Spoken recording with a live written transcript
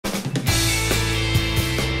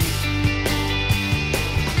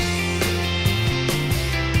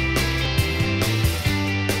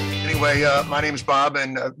Anyway, my name is Bob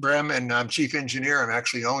Brehm, and I'm chief engineer. I'm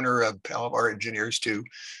actually owner of Palomar Engineers too.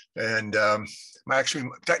 And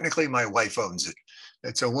technically my wife owns it.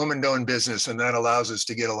 It's a woman-owned business, and that allows us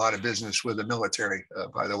to get a lot of business with the military,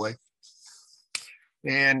 by the way.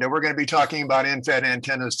 And we're going to be talking about end-fed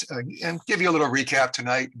antennas and give you a little recap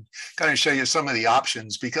tonight and kind of show you some of the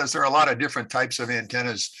options, because there are a lot of different types of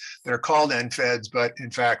antennas that are called end-feds, but in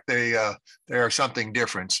fact, they are something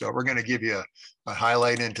different. So we're going to give you a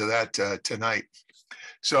highlight into that tonight.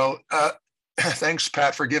 So thanks,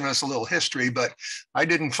 Pat, for giving us a little history, but I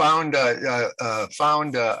didn't found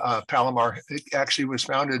Palomar. It actually was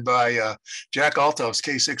founded by Jack Althoff's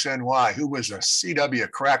K6NY, who was a CW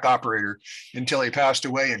crack operator until he passed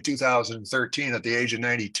away in 2013 at the age of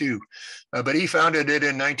 92. But he founded it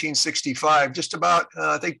in 1965, just about,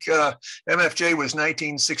 I think MFJ was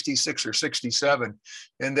 1966 or 67.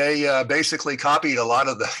 And they basically copied a lot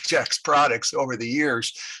of the Jack's products over the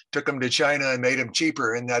years, took them to China and made them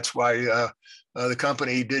cheaper. And that's why the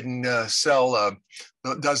company doesn't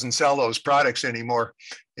sell those products anymore.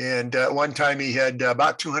 And one time he had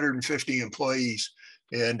about 250 employees,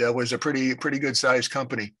 and was a pretty good sized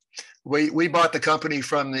company. We bought the company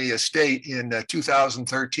from the estate in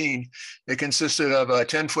 2013. It consisted of a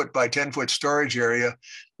 10-foot by 10-foot storage area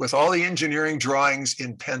with all the engineering drawings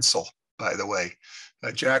in pencil, by the way.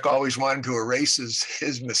 Jack always wanted to erase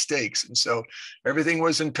his mistakes, and so everything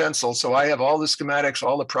was in pencil. So I have all the schematics,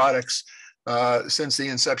 all the products, since the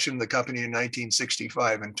inception of the company in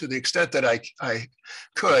 1965. And to the extent that I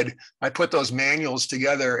put those manuals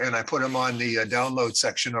together and I put them on the download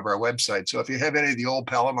section of our website. So if you have any of the old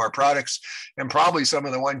Palomar products, and probably some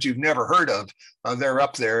of the ones you've never heard of, they're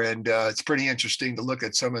up there. And it's pretty interesting to look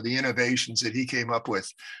at some of the innovations that he came up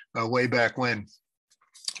with way back when.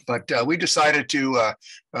 But we decided to,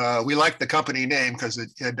 we liked the company name because it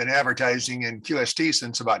had been advertising in QST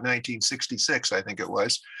since about 1966, I think it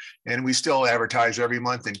was. And we still advertise every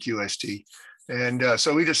month in QST. And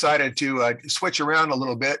so we decided to switch around a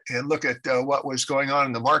little bit and look at what was going on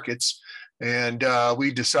in the markets. And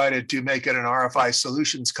we decided to make it an RFI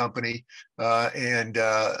solutions company. And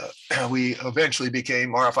we eventually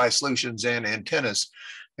became RFI Solutions and Antennas.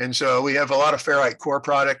 And so we have a lot of ferrite core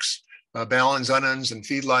products, ballons, unons, and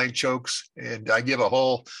feed line chokes. And I give a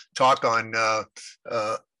whole talk on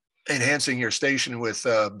enhancing your station with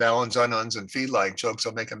ballons, unons, and feed line chokes.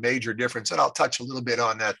 Will make a major difference. And I'll touch a little bit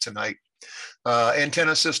on that tonight.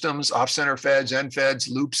 Antenna systems, off-center feds, end feds,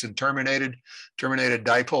 loops, and terminated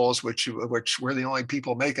dipoles, which we're the only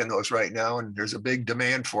people making those right now. And there's a big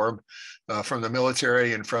demand for them from the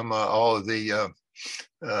military and from all of the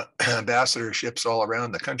ambassadorships all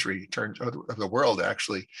around the country, of the world,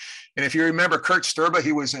 actually. And if you remember Kurt Sturba,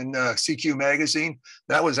 he was in CQ magazine.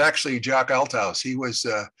 That was actually Jack Althoff. He was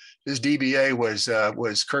his DBA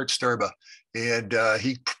was Kurt Sturba, and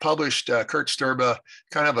he published Kurt Sturba,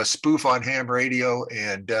 kind of a spoof on ham radio,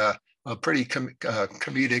 and a pretty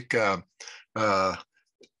comedic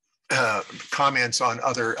comments on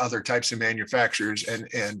other types of manufacturers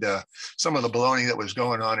and some of the baloney that was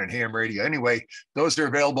going on in ham radio. Anyway, those are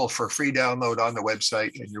available for free download on the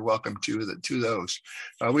website, and you're welcome to those.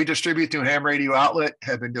 We distribute through ham radio outlet,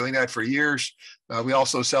 have been doing that for years. We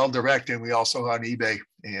also sell direct, and we also on eBay.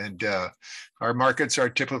 And our markets are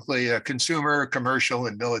typically consumer, commercial,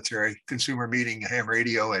 and military. Consumer meaning ham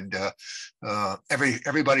radio, and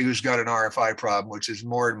everybody who's got an RFI problem, which is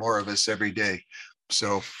more and more of us every day.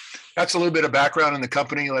 So that's a little bit of background on the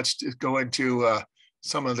company. Let's go into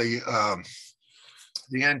some of the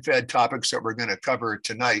end-fed topics that we're going to cover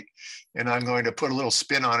tonight. And I'm going to put a little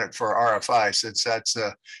spin on it for RFI, since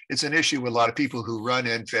it's an issue with a lot of people who run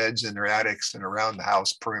end-feds in their attics and around the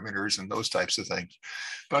house perimeters and those types of things.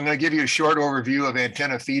 But I'm going to give you a short overview of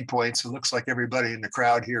antenna feed points. It looks like everybody in the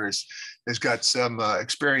crowd here has got some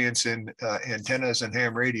experience in antennas and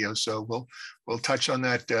ham radio. So we'll touch on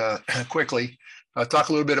that quickly. Talk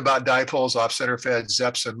a little bit about dipoles, off-center feds,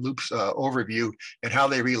 ZEPs, and loops overview, and how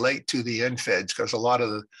they relate to the end feds, because a lot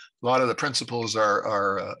of the principles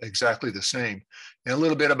are exactly the same. And a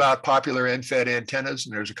little bit about popular end fed antennas,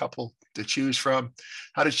 and there's a couple to choose from.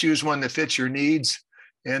 How to choose one that fits your needs,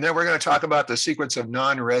 and then we're going to talk about the secrets of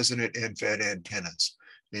non-resonant end fed antennas,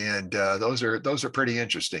 and those are pretty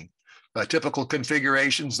interesting. Typical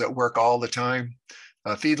configurations that work all the time.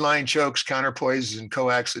 Feed line chokes, counterpoises, and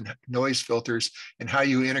coax and noise filters, and how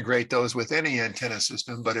you integrate those with any antenna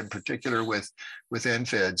system, but in particular with end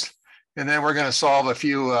feds. And then we're going to solve a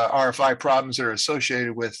few RFI problems that are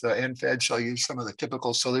associated with end feds. I'll use some of the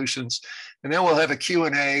typical solutions. And then we'll have a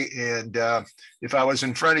Q&A. And if I was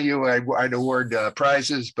in front of you, I'd award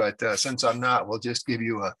prizes. But since I'm not, we'll just give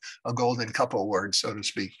you a golden cup award, so to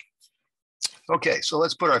speak. Okay, so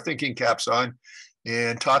let's put our thinking caps on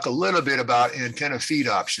and talk a little bit about antenna feed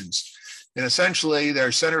options. And essentially,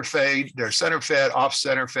 they're center fed, off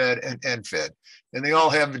center fed, and end fed. And they all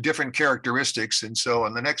have different characteristics. And so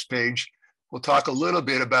on the next page, we'll talk a little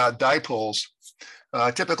bit about dipoles.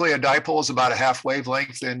 Typically, a dipole is about a half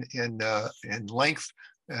wavelength in length.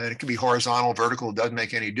 It can be horizontal, vertical, doesn't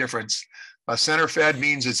make any difference. Center fed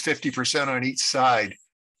means it's 50% on each side,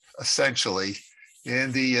 essentially.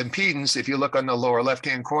 And the impedance, if you look on the lower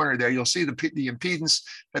left-hand corner there, you'll see the impedance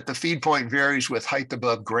at the feed point varies with height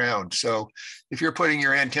above ground. So if you're putting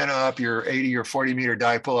your antenna up, your 80 or 40 meter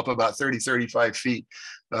dipole up about 30, 35 feet,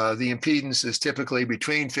 the impedance is typically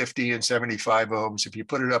between 50 and 75 ohms. If you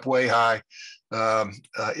put it up way high,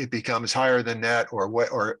 it becomes higher than that,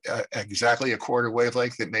 or exactly a quarter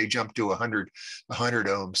wavelength. It may jump to 100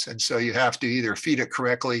 ohms. And so you have to either feed it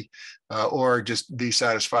correctly or just be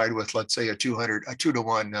satisfied with, let's say, a 2 to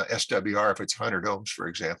 1 SWR if it's 100 ohms, for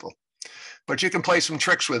example. But you can play some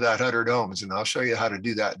tricks with that 100 ohms, and I'll show you how to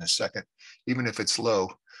do that in a second, even if it's low.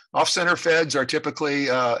 Off-center feds are typically,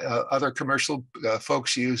 other commercial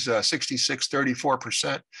folks use 66,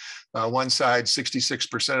 34%. One side,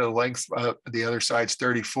 66% of the length, the other side's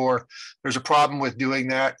 34. There's a problem with doing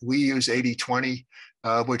that. We use 80-20,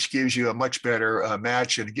 which gives you a much better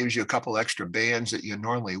match, and it gives you a couple extra bands that you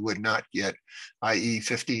normally would not get, i.e.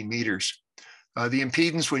 15 meters. The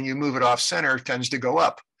impedance when you move it off center tends to go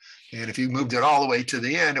up. And if you moved it all the way to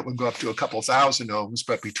the end, it would go up to a couple thousand ohms,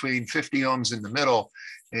 but between 50 ohms in the middle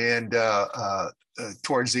and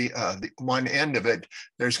towards the one end of it,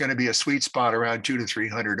 there's going to be a sweet spot around 200 to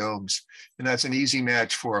 300 ohms. And that's an easy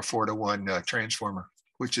match for a 4 to 1 transformer,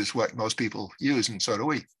 which is what most people use, and so do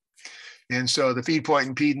we. And so the feed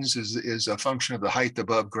point impedance is a function of the height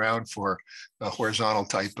above ground for horizontal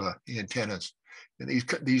type antennas. And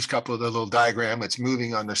these couple of the little diagram that's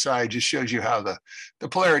moving on the side just shows you how the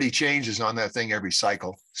polarity changes on that thing every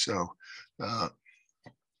cycle. So,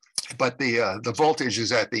 but the voltage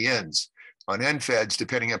is at the ends. On end feds,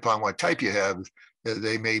 depending upon what type you have,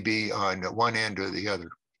 they may be on one end or the other.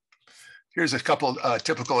 Here's a couple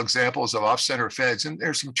typical examples of off-center feds, and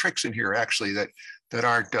there's some tricks in here actually that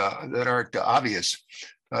aren't obvious.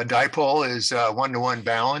 Dipole is 1-to-1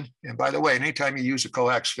 balun. And by the way, anytime you use a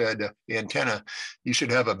coax fed antenna, you should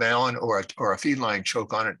have a balun or a feed line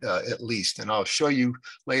choke on it at least. And I'll show you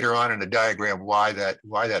later on in a diagram why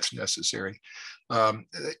that's necessary.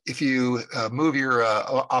 If you move your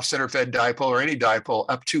off-center fed dipole or any dipole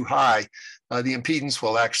up too high, the impedance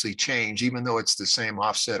will actually change, even though it's the same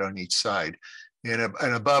offset on each side. And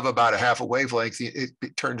above about a half a wavelength,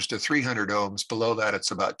 it turns to 300 ohms. Below that,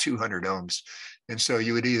 it's about 200 ohms. And so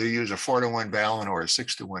you would either use a 4-to-1 balun or a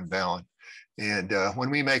 6-to-1 balun. And when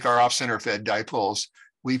we make our off-center fed dipoles,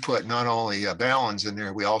 we put not only baluns in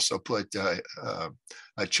there, we also put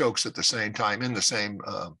chokes at the same time in the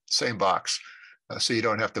same box. So you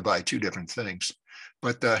don't have to buy two different things.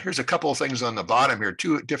 But here's a couple of things on the bottom here,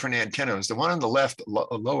 two different antennas. The one on the left,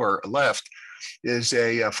 lower left, is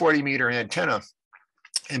a 40 meter antenna.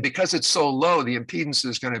 And because it's so low, the impedance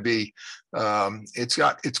is going to be, it's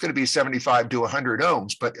going to be 75 to 100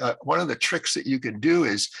 ohms. But one of the tricks that you can do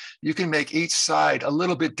is you can make each side a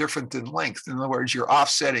little bit different in length. In other words, you're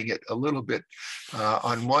offsetting it a little bit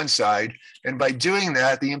on one side. And by doing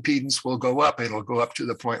that, the impedance will go up. It'll go up to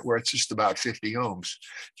the point where it's just about 50 ohms.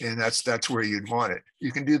 And that's where you'd want it.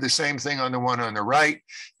 You can do the same thing on the one on the right.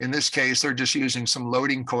 In this case, they're just using some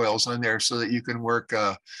loading coils on there so that you can work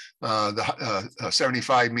the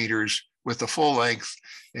 75 meters with the full length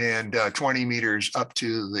and 20 meters up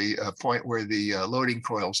to the point where the loading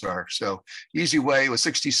coils are. So easy way with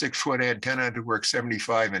 66-foot antenna to work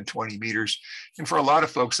 75 and 20 meters. And for a lot of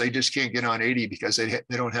folks, they just can't get on 80 because they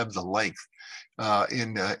don't have the length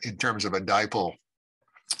in terms of a dipole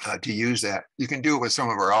to use that. You can do it with some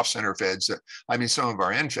of our off-center feds, some of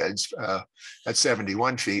our end feds at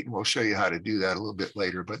 71 feet, and we'll show you how to do that a little bit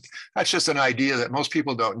later. But that's just an idea that most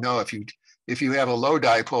people don't know. If you have a low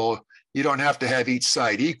dipole, you don't have to have each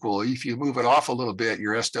side equal. If you move it off a little bit,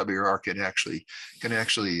 your SWR can actually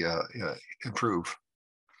improve.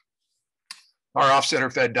 Our off-center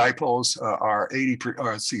fed dipoles are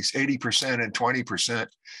 80% and 20%,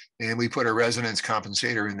 and we put a resonance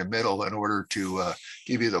compensator in the middle in order to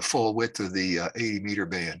give you the full width of the 80 meter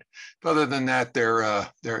band. But other than that,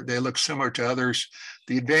 they look similar to others.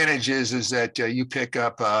 The advantage is that you pick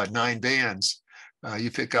up 9 bands.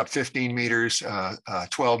 You pick up 15 meters,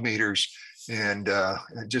 12 meters, and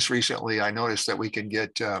just recently I noticed that we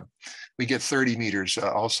get 30 meters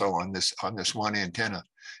also on this one antenna.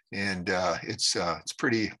 And it's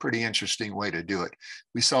pretty interesting way to do it.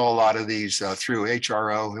 We sell a lot of these through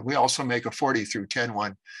HRO, and we also make a 40 through 10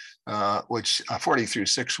 one, which 40 through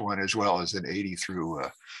 6 one, as well as an 80 through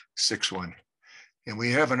 6 one. And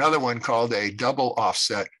we have another one called a double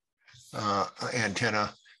offset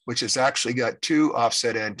antenna, which has actually got 2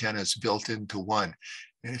 offset antennas built into one.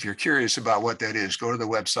 And if you're curious about what that is, go to the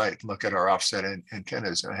website and look at our offset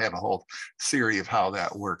antennas. And I have a whole theory of how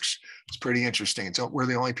that works. It's pretty interesting. We're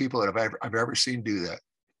the only people that I've ever seen do that.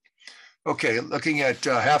 Okay, looking at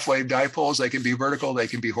half-wave dipoles, they can be vertical, they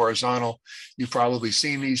can be horizontal. You've probably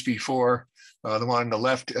seen these before. The one on the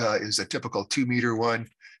left is a typical 2-meter one,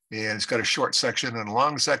 and it's got a short section and a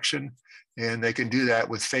long section. And they can do that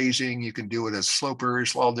with phasing. You can do it as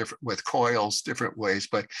slopers, all different with coils, different ways,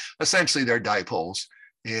 but essentially they're dipoles.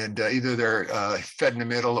 And either they're fed in the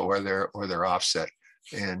middle or they're offset.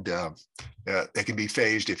 And they can be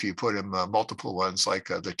phased if you put them multiple ones, like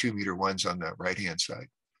the 2-meter ones on the right-hand side.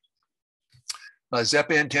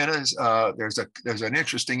 ZEP antennas, there's an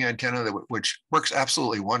interesting antenna which works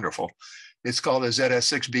absolutely wonderful. It's called a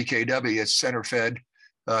ZS6BKW. It's center fed.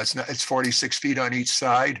 It's 46 feet on each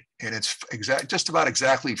side, and it's just about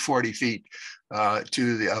exactly 40 feet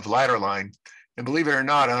to the ladder line. And believe it or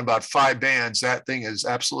not, on about 5 bands, that thing is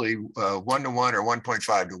absolutely 1-to-1 or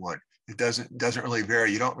 1.5 to 1. It doesn't really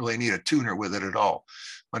vary. You don't really need a tuner with it at all.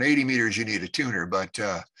 On 80 meters, you need a tuner, but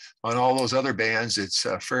on all those other bands, it's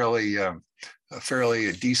a fairly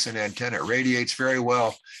decent antenna. It radiates very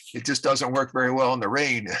well. It just doesn't work very well in the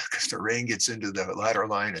rain, because the rain gets into the ladder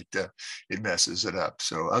line. It messes it up.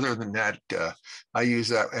 So other than that, I use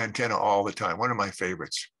that antenna all the time. One of my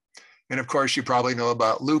favorites. And of course, you probably know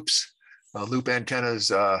about loops. Loop antennas,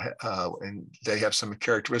 and they have some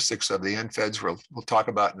characteristics of the end feds we'll talk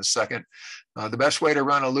about in a second. The best way to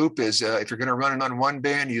run a loop is if you're going to run it on one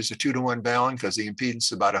band, use a 2-to-1 balun, because the impedance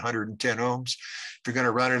is about 110 ohms. If you're going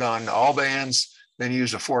to run it on all bands, then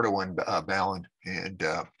use a 4-to-1 balun. And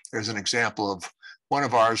there's an example of one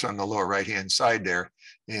of ours on the lower right-hand side there.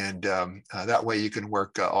 And that way you can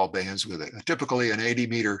work all bands with it. Typically an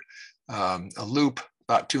 80-meter a loop,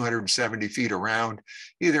 about 270 feet around,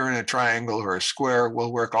 either in a triangle or a square,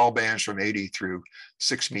 will work all bands from 80 through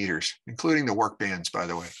 6 meters, including the work bands, by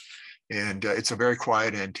the way. And it's a very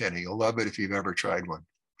quiet antenna. You'll love it if you've ever tried one.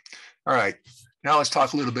 All right, now let's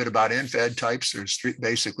talk a little bit about end-fed types. There's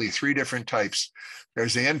basically 3 different types.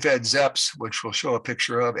 There's the end-fed ZEPs, which we'll show a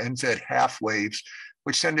picture of, end-fed half waves,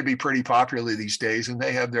 which tend to be pretty popular these days, and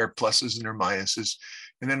they have their pluses and their minuses.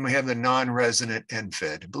 And then we have the non-resonant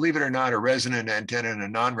end-fed. Believe it or not, a resonant antenna and a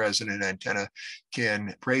non-resonant antenna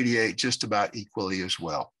can radiate just about equally as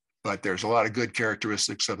well. But there's a lot of good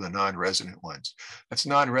characteristics of the non-resonant ones. That's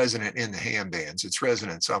non-resonant in the ham bands. It's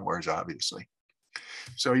resonant somewhere, obviously.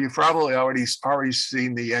 So you've probably already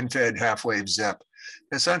seen the end-fed half-wave ZEP.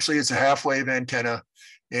 Essentially, it's a half-wave antenna,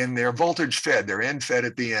 and they're voltage fed. They're end fed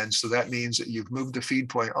at the end. So that means that you've moved the feed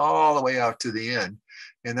point all the way out to the end.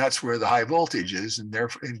 And that's where the high voltage is. And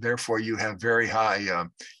therefore you have very high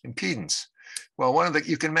impedance. Well,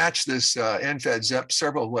 you can match this end fed ZEP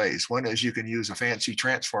several ways. One is you can use a fancy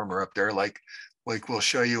transformer up there, like we'll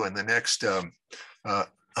show you in the next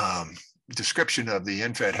description of the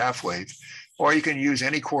end fed half wave. Or you can use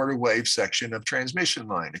any quarter wave section of transmission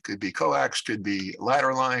line. It could be coax, could be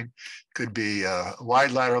ladder line, could be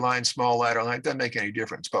wide ladder line, small ladder line. It doesn't make any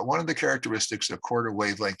difference. But one of the characteristics of quarter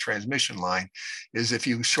wavelength transmission line is if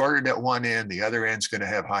you short it at one end, the other end's going to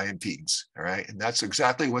have high impedance. All right, and that's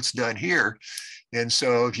exactly what's done here. And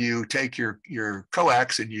so if you take your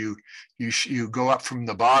coax and you go up from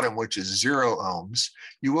the bottom, which is 0 ohms,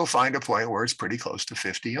 you will find a point where it's pretty close to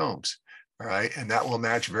 50 ohms. All right, and that will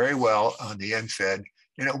match very well on the end fed,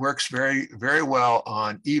 and it works very, very well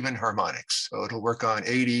on even harmonics. So it'll work on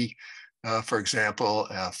 80, for example,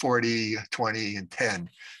 40, 20, and 10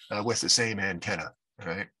 with the same antenna. All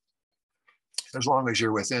right, as long as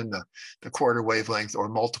you're within the quarter wavelength or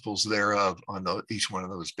multiples thereof on each one of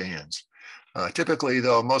those bands. Typically,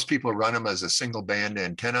 though, most people run them as a single band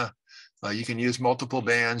antenna. You can use multiple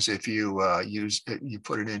bands if you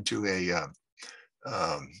put it into a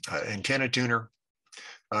antenna tuner.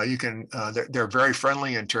 They're very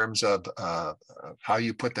friendly in terms of how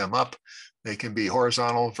you put them up. They can be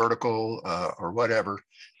horizontal, vertical, or whatever,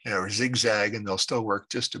 or zigzag, and they'll still work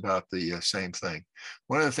just about the same thing.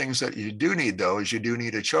 One of the things that you do need, though, is you do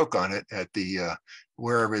need a choke on it at the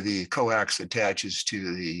wherever the coax attaches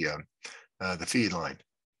to the feed line,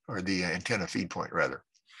 or the antenna feed point, rather.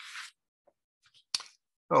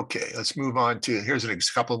 Okay, let's move on to, here's a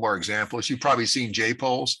couple more examples. You've probably seen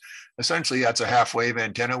J-poles. Essentially, that's a half wave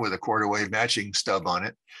antenna with a quarter wave matching stub on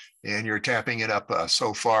it. And you're tapping it up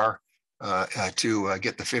so far to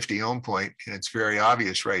get the 50 ohm point. And it's very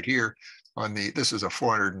obvious right here on the, this is a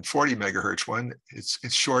 440 megahertz one. It's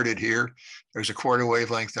shorted here. There's a quarter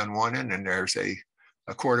wavelength on one end, and there's a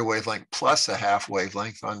quarter wavelength plus a half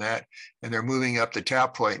wavelength on that. And they're moving up the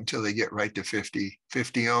tap point until they get right to 50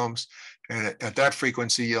 ohms. And at that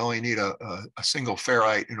frequency, you only need a single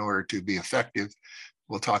ferrite in order to be effective.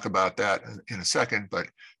 We'll talk about that in a second, but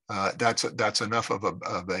that's enough of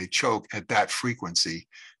a choke at that frequency,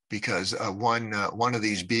 because one of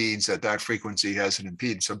these beads at that frequency has an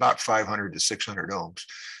impedance of about 500 to 600 ohms,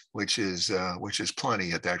 which is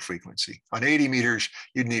plenty at that frequency. On 80 meters,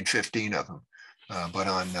 you'd need 15 of them, but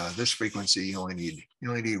on this frequency, you only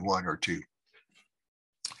need one or two.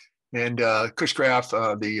 And Cushgraph,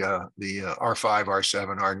 the R5,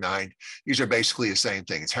 R7, R9, these are basically the same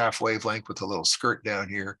thing. It's half wavelength with a little skirt down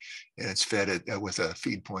here, and it's fed with a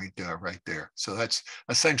feed point right there. So that's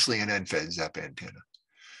essentially an end-fed ZEP antenna.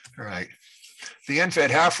 All right. The end-fed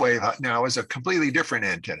half wave now is a completely different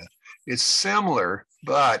antenna. It's similar,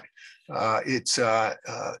 but it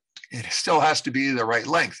still has to be the right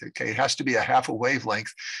length. Okay, it has to be a half a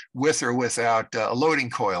wavelength with or without a loading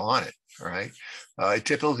coil on it. All right. It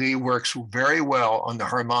typically works very well on the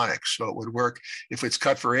harmonics. So it would work, if it's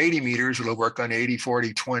cut for 80 meters, it'll work on 80,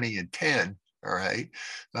 40, 20, and 10. All right.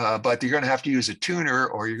 But you're going to have to use a tuner,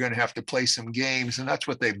 or you're going to have to play some games. And that's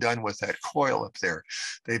what they've done with that coil up there.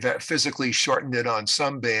 They've physically shortened it on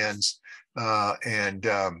some bands and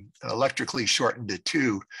electrically shortened it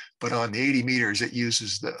too. But on the 80 meters, it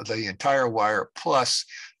uses the entire wire plus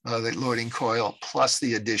the loading coil plus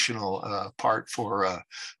the additional part for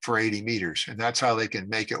 80 meters. And that's how they can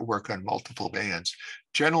make it work on multiple bands.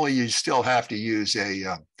 Generally, you still have to use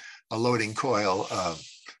a loading coil.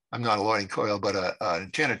 I'm not a loading coil, but an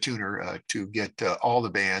antenna tuner to get all the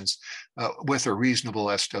bands with a reasonable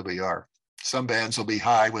SWR. Some bands will be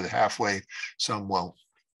high with a half wave, some won't.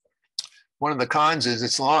 One of the cons is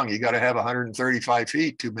it's long. You got to have 135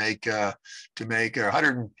 feet to make 120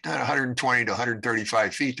 to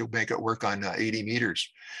 135 feet to make it work on 80 meters.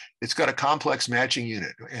 It's got a complex matching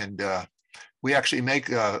unit, and we actually make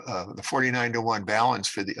the 49-to-1 balance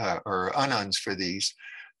for the or ununs for these,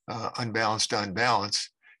 unbalanced to unbalanced.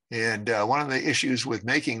 And one of the issues with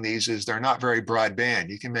making these is they're not very broadband.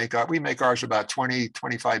 You can make we make ours about 20,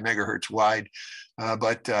 25 megahertz wide,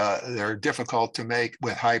 but they're difficult to make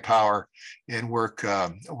with high power and work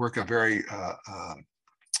a very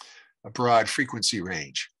a broad frequency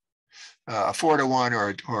range. A 4-to-1 or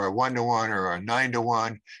a 1-to-1 or a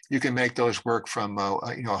 9-to-1, you can make those work from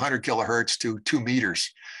 100 kilohertz to 2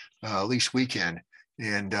 meters. At least we can.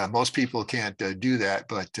 And most people can't do that,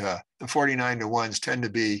 but the 49-to-1s tend to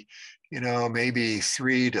be, maybe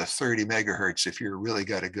 3 to 30 megahertz if you really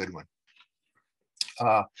got a good one.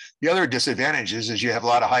 The other disadvantage is you have a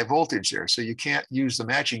lot of high voltage there, so you can't use the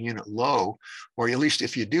matching unit low, or at least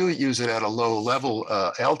if you do use it at a low level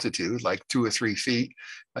altitude, like 2 or 3 feet,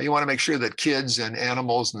 you want to make sure that kids and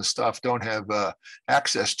animals and stuff don't have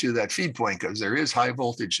access to that feed point, because there is high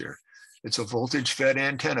voltage there. It's a voltage-fed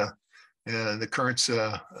antenna. And the currents,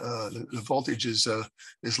 the voltage is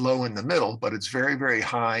low in the middle, but it's very, very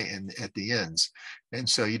high at the ends. And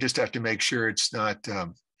so you just have to make sure it's not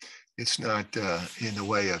in the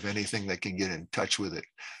way of anything that can get in touch with it.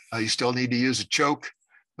 You still need to use a choke.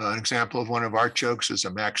 An example of one of our chokes is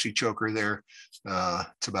a maxi choker there.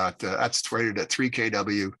 It's about, that's rated at 3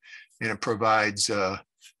 kW, and it provides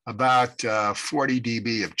about 40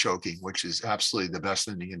 dB of choking, which is absolutely the best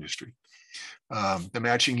in the industry. The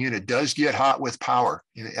matching unit does get hot with power,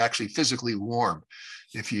 and actually physically warm,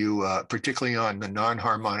 if you, particularly on the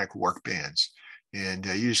non-harmonic work bands. And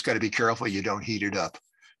you just got to be careful you don't heat it up.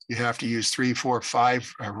 You have to use 3, 4,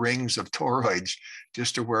 5 rings of toroids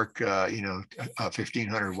just to work,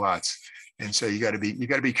 1500 watts. And so you got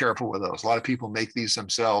to be careful with those. A lot of people make these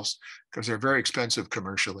themselves because they're very expensive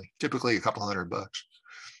commercially, typically a couple $100.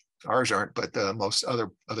 Ours aren't, but most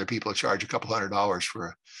other people charge a couple $100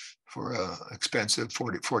 for a expensive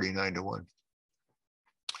 49-to-1.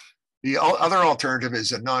 The other alternative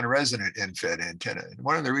is a non-resonant end-fed antenna. And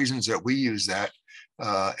one of the reasons that we use that,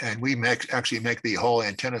 and we actually make the whole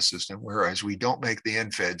antenna system, whereas we don't make the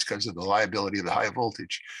end-feds because of the liability of the high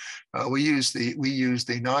voltage, we use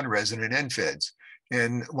the non-resonant end-feds.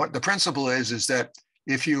 And what the principle is that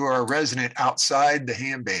if you are resonant outside the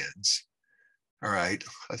ham bands, all right,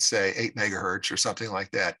 let's say 8 megahertz or something like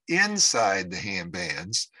that, inside the ham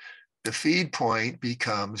bands, the feed point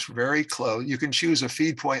becomes very close. You can choose a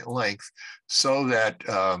feed point length so that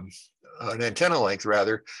an antenna length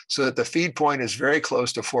rather, so that the feed point is very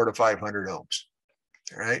close to 400 to 500 ohms.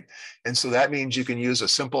 All right. And so that means you can use a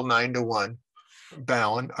simple 9-to-1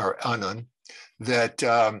 balun or unun that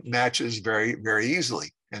matches very, very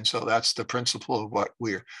easily. And so that's the principle of what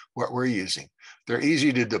we're using. They're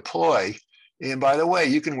easy to deploy. And by the way,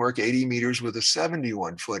 you can work 80 meters with a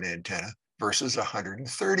 71-foot antenna versus a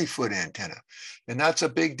 130-foot antenna. And that's a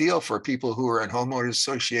big deal for people who are in homeowners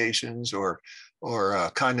associations or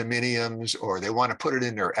condominiums, or they want to put it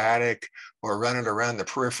in their attic or run it around the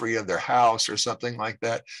periphery of their house or something like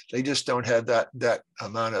that. They just don't have that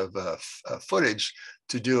amount of footage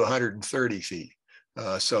to do 130 feet.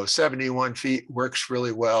 So 71 feet works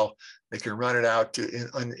really well. They can run it out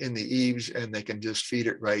in the eaves, and they can just feed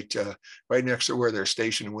it right next to where their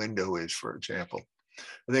station window is, for example.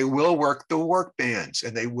 They will work the work bands,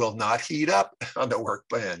 and they will not heat up on the work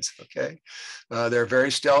bands, okay? They're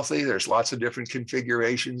very stealthy. There's lots of different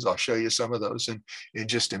configurations. I'll show you some of those in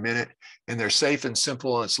just a minute. And they're safe and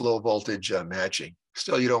simple, and it's low voltage matching.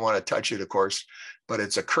 Still, you don't want to touch it, of course, but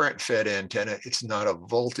it's a current-fed antenna. It's not a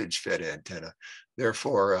voltage-fed antenna.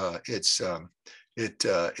 Therefore, it's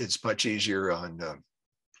much easier on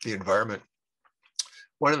the environment.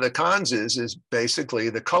 One of the cons is basically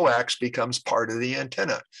the coax becomes part of the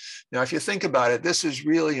antenna. Now, if you think about it, this is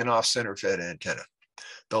really an off-center fed antenna.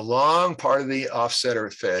 The long part of the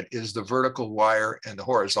off-center fed is the vertical wire, and the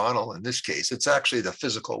horizontal, in this case, it's actually the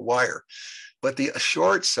physical wire. But the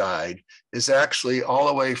short side is actually all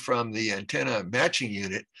the way from the antenna matching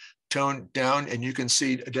unit toned down, and you can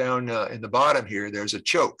see down in the bottom here, there's a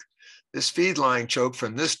choke. This feed line choke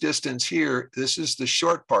from this distance here, this is the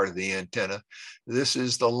short part of the antenna. This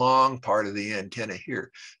is the long part of the antenna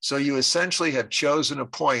here. So you essentially have chosen a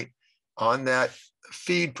point on that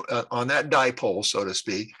feed, on that dipole, so to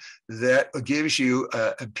speak, that gives you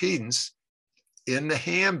impedance in the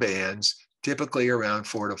ham bands, typically around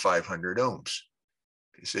 400 to 500 ohms.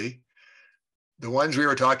 You see? The ones we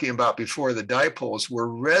were talking about before, the dipoles, were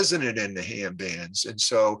resonant in the ham bands. And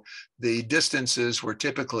so the distances were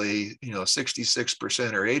typically,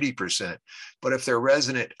 66% or 80%. But if they're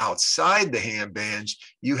resonant outside the ham bands,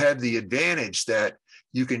 you have the advantage that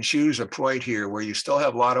you can choose a point here where you still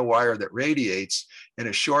have a lot of wire that radiates and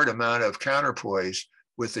a short amount of counterpoise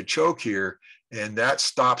with the choke here. And that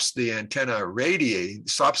stops the antenna radiating,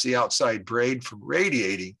 stops the outside braid from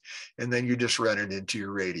radiating, and then you just run it into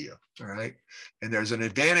your radio, all right? And there's an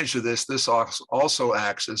advantage to this. This also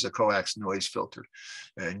acts as a coax noise filter.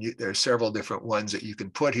 And there's several different ones that you can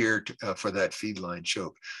put here for that feed line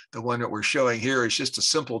choke. The one that we're showing here is just a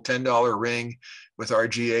simple $10 ring with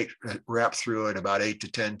RG8 wrapped through it about 8 to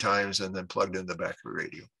 10 times and then plugged in the back of the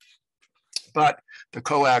radio. But the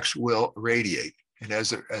coax will radiate. And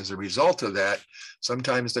as a result of that,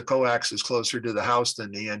 sometimes the coax is closer to the house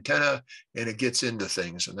than the antenna, and it gets into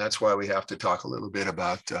things. And that's why we have to talk a little bit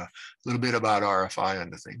about RFI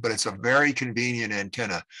on the thing. But it's a very convenient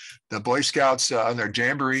antenna. The Boy Scouts on their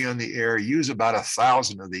Jamboree on the Air use about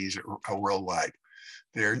 1,000 of these worldwide.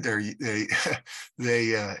 They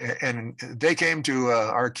came to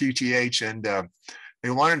our QTH, and they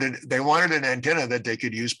wanted an antenna that they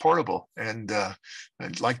could use portable, and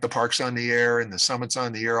like the Parks on the Air and the Summits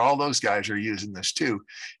on the Air, all those guys are using this too.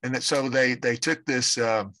 And so they took this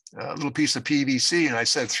little piece of PVC, and I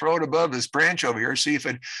said, throw it above this branch over here, see if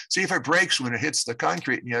it breaks when it hits the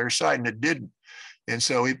concrete on the other side, and it didn't. And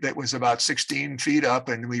so it was about 16 feet up,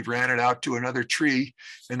 and we ran it out to another tree,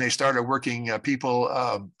 and they started working people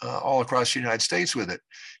all across the United States with it.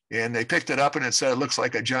 And they picked it up, and it said it looks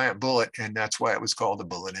like a giant bullet, and that's why it was called a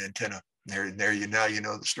bullet antenna. Now you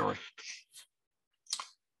know the story.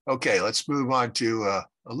 Okay, let's move on to a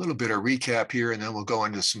little bit of recap here, and then we'll go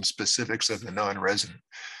into some specifics of the non-resonant.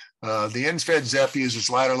 The end-fed ZEP uses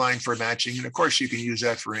ladder line for matching, and of course you can use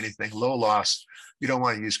that for anything. Low loss, you don't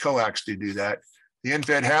want to use coax to do that. The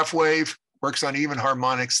end-fed half wave works on even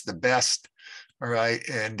harmonics the best. All right,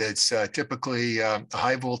 and it's typically a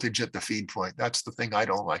high voltage at the feed point. That's the thing I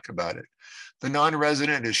don't like about it. The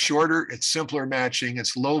non-resonant is shorter, it's simpler matching,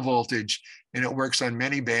 it's low voltage, and it works on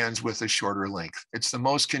many bands with a shorter length. It's the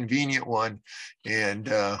most convenient one, and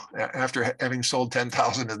after having sold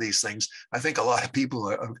 10,000 of these things, I think a lot of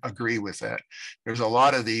people agree with that. There's a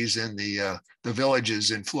lot of these in the villages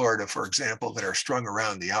in Florida, for example, that are strung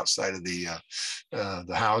around the outside of the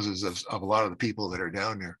houses of a lot of the people that are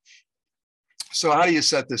down there. So how do you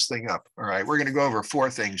set this thing up? All right, we're going to go over 4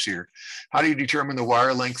 things here. How do you determine the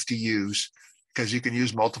wire length to use? Because you can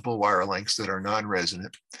use multiple wire lengths that are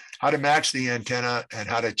non-resonant. How to match the antenna, and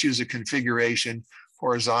how to choose a configuration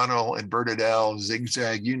horizontal, inverted L,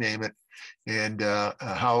 zigzag, you name it, and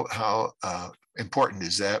how important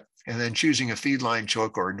is that? And then choosing a feed line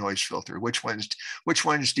choke or a noise filter. Which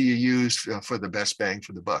ones do you use for the best bang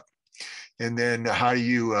for the buck? And then how do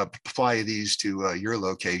you apply these to your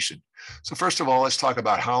location? So first of all, let's talk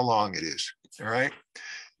about how long it is. All right.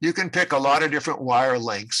 You can pick a lot of different wire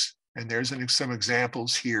lengths, and there's some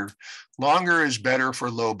examples here. Longer is better for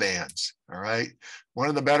low bands. All right. One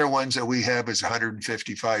of the better ones that we have is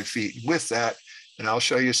 155 feet. With that, and I'll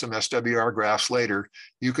show you some SWR graphs later,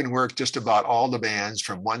 you can work just about all the bands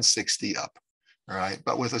from 160 up. All right.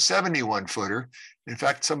 But with a 71 footer, in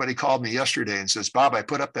fact, somebody called me yesterday and says, Bob, I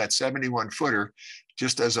put up that 71 footer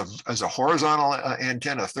just as a horizontal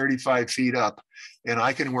antenna 35 feet up, and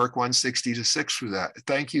I can work 160 to 6 for that.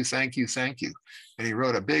 Thank you, thank you, thank you. And he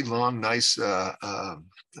wrote a big, long, nice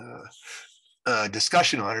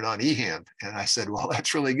discussion on it on eHand. And I said, well,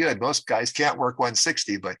 that's really good. Most guys can't work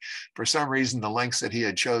 160, but for some reason, the lengths that he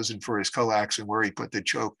had chosen for his coax and where he put the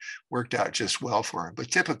choke worked out just well for him. But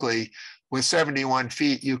typically with 71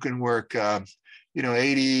 feet, you can work,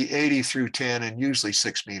 80 through 10 and usually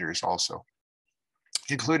 6 meters also,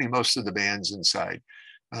 including most of the bands inside.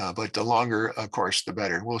 But the longer, of course, the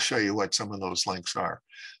better. We'll show you what some of those lengths are.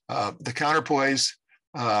 The counterpoise,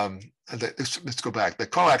 let's go back. The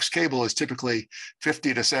coax cable is typically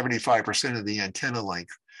 50 to 75% of the antenna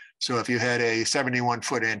length. So if you had a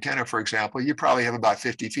 71-foot antenna, for example, you probably have about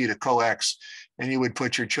 50 feet of coax, and you would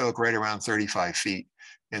put your choke right around 35 feet.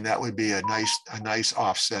 And that would be a nice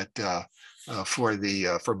offset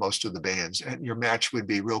for most of the bands. And your match would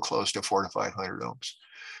be real close to 400 to 500 ohms.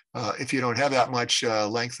 If you don't have that much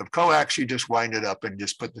length of coax, you just wind it up and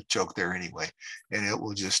just put the choke there anyway, and it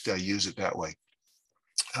will just use it that way.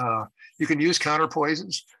 You can use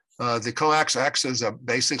counterpoises. The coax acts as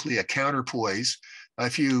basically a counterpoise.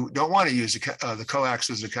 If you don't want to use the coax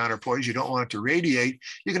as a counterpoise, you don't want it to radiate,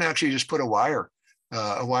 you can actually just put a wire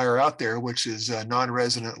out there, which is a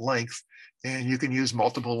non-resonant length, and you can use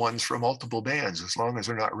multiple ones for multiple bands as long as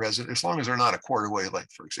they're not resonant, as long as they're not a quarter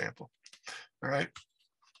wavelength, for example. All right.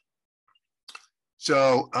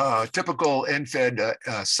 So typical end-fed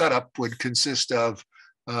setup would consist of,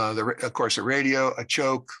 of course, a radio, a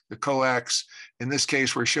choke, the coax. In this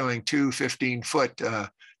case, we're showing two 15-foot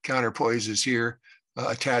counterpoises here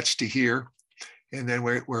attached to here. And then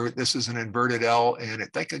this is an inverted L, and I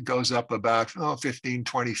think it goes up about 15,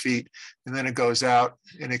 20 feet, and then it goes out,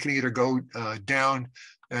 and it can either go down.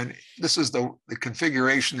 And this is the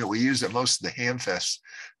configuration that we use at most of the hamfests.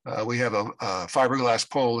 We have a fiberglass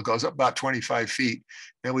pole that goes up about 25 feet,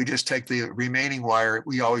 and we just take the remaining wire.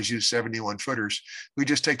 We always use 71 footers. We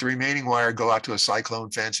just take the remaining wire, go out to a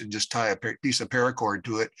cyclone fence, and just tie a piece of paracord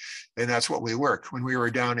to it, and that's what we work. When we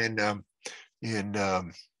were down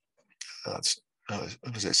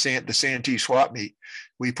the Santee swap meet,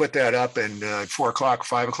 we put that up, and at 4 o'clock,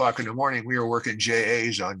 5 o'clock in the morning, we were working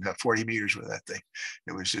JAs on 40 meters with that thing.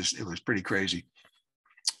 It was pretty crazy.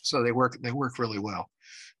 So they work really well.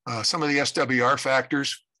 Some of the SWR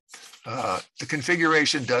factors, the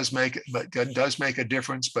configuration does make a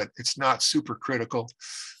difference, but it's not super critical.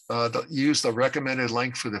 Use the recommended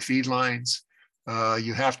length for the feed lines.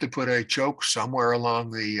 You have to put a choke somewhere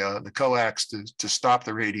along the coax to stop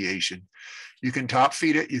the radiation. You can top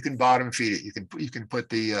feed it. You can bottom feed it. You can put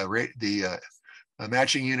the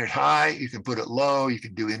matching unit high. You can put it low. You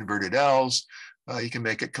can do inverted Ls. You can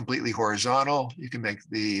make it completely horizontal. You can make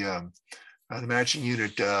the matching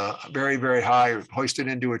unit very, very high, hoist it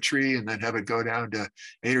into a tree, and then have it go down to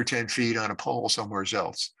 8 or 10 feet on a pole somewhere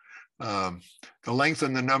else. The length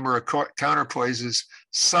and the number of counterpoises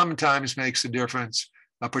sometimes makes a difference,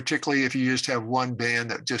 particularly if you just have one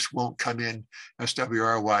band that just won't come in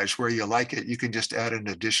SWR wise. Where you like it, you can just add an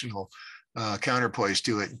additional counterpoise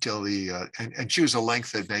to it until and choose a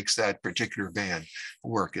length that makes that particular band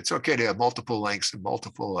work. It's okay to have multiple lengths and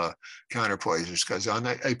multiple counterpoises, because on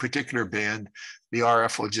a particular band, the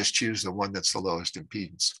RF will just choose the one that's the lowest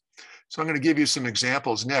impedance. So I'm going to give you some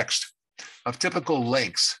examples next of typical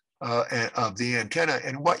lengths of the antenna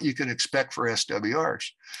and what you can expect for SWRs.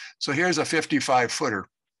 So here's a 55 footer,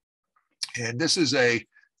 and this is a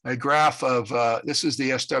graph of, this is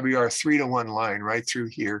the SWR 3-to-1 line right through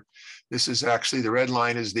here. This is actually, the red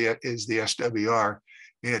line is the SWR,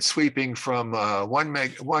 and it's sweeping from 1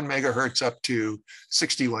 megahertz up to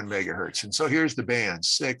 61 megahertz. And so here's the bands: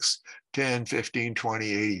 6, 10, 15,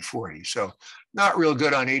 20, 80, 40. So not real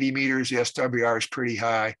good on 80 meters. The SWR is pretty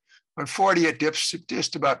high. On 40, it dips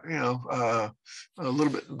just about, a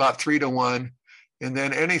little bit, about 3-to-1. And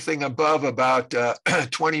then anything above about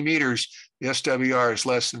 20 meters, the SWR is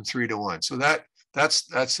less than 3-to-1. So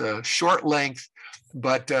that's a short length,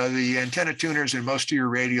 but the antenna tuners in most of your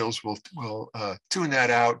radials will tune that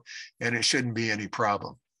out, and it shouldn't be any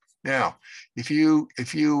problem. Now, if you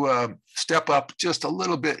step up just a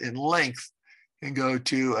little bit in length and go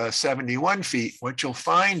to 71 feet, what you'll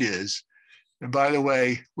find is, and by the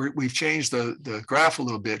way, we've changed the graph a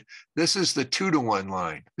little bit. This is the 2-to-1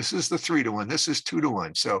 line. This is the 3-to-1. This is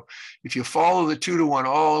 2-to-1. So if you follow the 2-to-1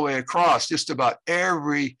 all the way across, just about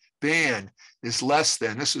every band is less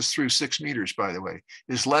than, this is through 6 meters, by the way,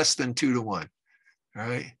 is less than 2-to-1. All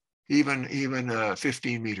right, even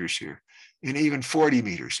 15 meters here, and even 40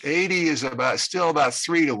 meters. 80 is still about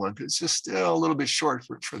 3-to-1. It's just still a little bit short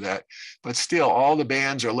for that, but still all the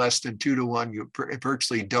bands are less than 2-to-1. You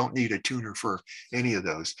virtually don't need a tuner for any of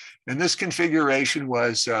those. And this configuration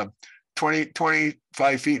was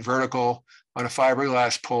 25 feet vertical on a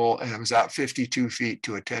fiberglass pole, and it was out 52 feet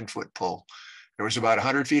to a 10-foot pole. There was about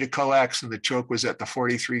 100 feet of coax, and the choke was at the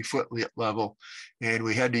 43-foot level, and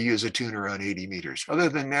we had to use a tuner on 80 meters. Other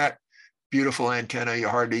than that, beautiful antenna. You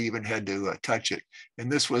hardly even had to touch it.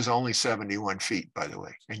 And this was only 71 feet, by the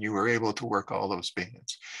way, and you were able to work all those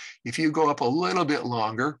bands. If you go up a little bit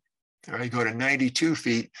longer, all right, go to 92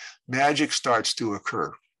 feet, magic starts to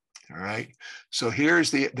occur. All right, so here's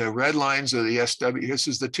the red lines of the SW. This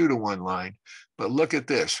is the 2-to-1 line, but look at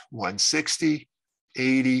this: 160,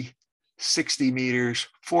 80, 60 meters,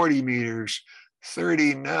 40 meters,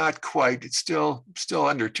 30, not quite. It's still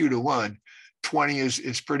under 2-to-1. 20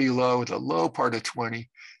 is pretty low, the low part of 20.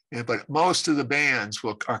 But most of the bands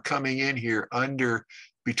are coming in here under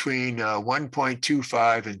between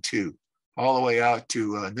 1.25 and 2, all the way out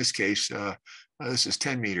to, in this case, this is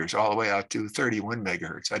 10 meters, all the way out to 31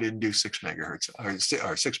 megahertz. I didn't do 6 megahertz or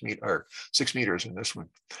 6 meters in this one.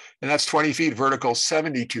 And that's 20 feet vertical,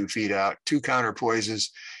 72 feet out, 2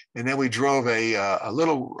 counterpoises. And then we drove a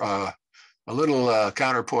little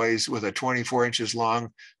counterpoise with a 24 inches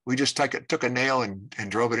long. We just took a nail and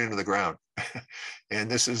drove it into the ground. And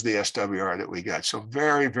this is the SWR that we got. So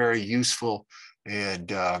very, very useful.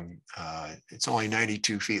 And it's only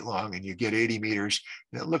 92 feet long, and you get 80 meters.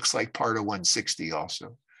 And it looks like part of 160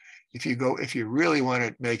 also. If you really want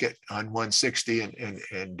to make it on 160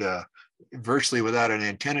 and virtually without an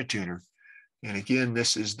antenna tuner, and again,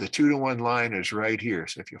 this is the 2-to-1 line is right here.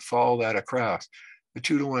 So if you follow that across, the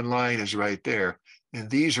 2-to-1 line is right there. And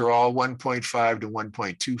these are all 1.5 to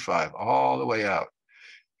 1.25 all the way out.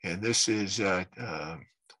 And this is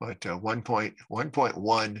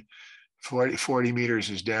 1.1, 40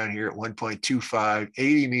 meters is down here at 1.25,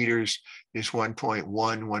 80 meters is 1.1,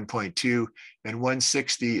 1.2, and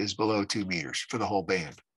 160 is below 2 meters for the whole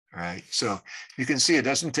band. All right. So you can see it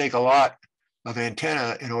doesn't take a lot of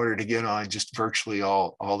antenna in order to get on just virtually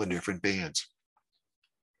all the different bands.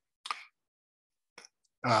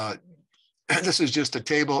 This is just a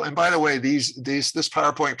table. And by the way, this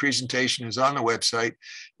PowerPoint presentation is on the website.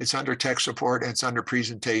 It's under tech support and it's under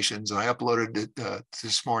presentations. And I uploaded it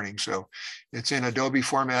this morning. So it's in Adobe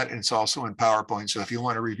format and it's also in PowerPoint. So if you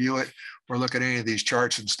want to review it or look at any of these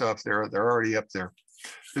charts and stuff, they're already up there.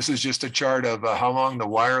 This is just a chart of how long the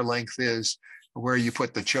wire length is, where you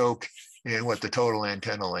put the choke, and what the total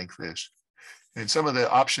antenna length is. And some of the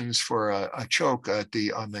options for a choke on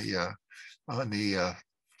the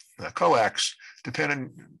coax,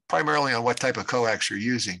 depending primarily on what type of coax you're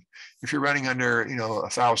using. If you're running under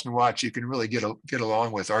 1,000 watts, you can really get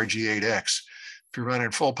along with RG8X. If you're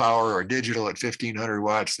running full power or digital at 1,500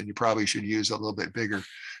 watts, then you probably should use a little bit bigger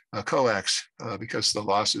coax because the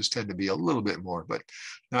losses tend to be a little bit more, but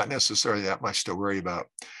not necessarily that much to worry about.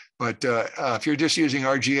 But if you're just using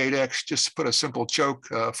RG8X, just put a simple choke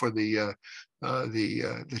for the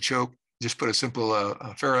choke. Just put a simple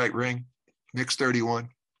ferrite ring, mix 31.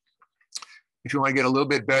 If you want to get a little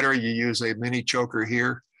bit better, you use a mini choker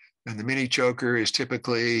here. And the mini choker is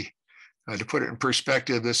typically, to put it in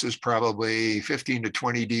perspective, this is probably 15 to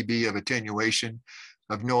 20 dB of attenuation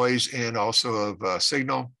of noise and also of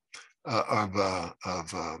signal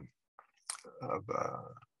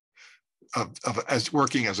as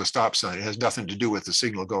working as a stop sign. It has nothing to do with the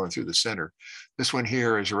signal going through the center. This one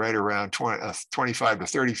here is right around 25 to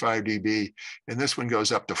 35 dB, and this one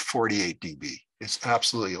goes up to 48 dB. It's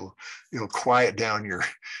absolutely, it'll quiet down your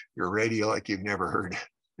radio like you've never heard.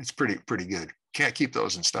 It's pretty good. Can't keep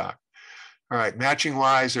those in stock. All right, matching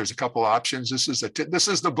wise, there's a couple options. This is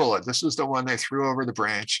the bullet. This is the one they threw over the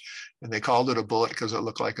branch, and they called it a bullet because it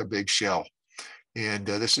looked like a big shell. And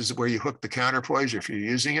this is where you hook the counterpoise if you're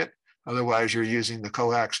using it. Otherwise, you're using the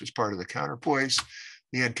coax as part of the counterpoise.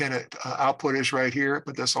 The antenna output is right here,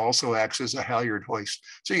 but this also acts as a halyard hoist.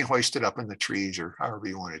 So you can hoist it up in the trees or however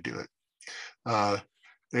you want to do it.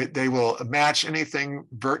 They will match anything,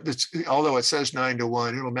 although it says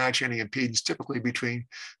 9-to-1, it will match any impedance typically between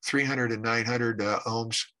 300 and 900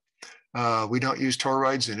 ohms. We don't use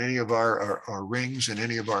toroids in any of our rings and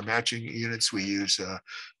any of our matching units. We use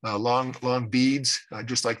long beads,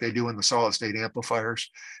 just like they do in the solid state amplifiers.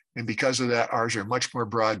 And because of that, ours are much more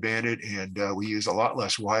broad banded, and we use a lot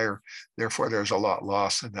less wire. Therefore, there's a lot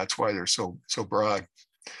loss, and that's why they're so broad.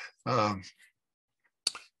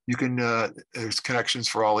 You can, there's connections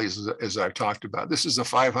for all these, as I've talked about. This is a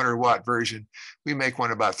 500 watt version. We make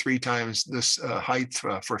one about 3 times this height for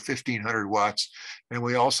 1500 watts. And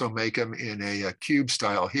we also make them in a cube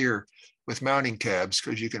style here with mounting tabs,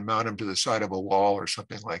 because you can mount them to the side of a wall or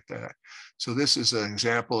something like that. So this is an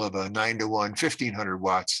example of a 9-to-1, 1500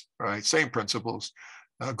 watts, right? Same principles,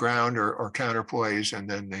 ground or counterpoise, and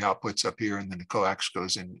then the output's up here, and then the coax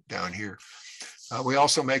goes in down here. We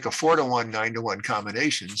also make a 4-to-1, 9-to-1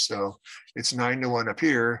 combination. So it's 9-to-1 up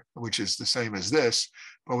here, which is the same as this,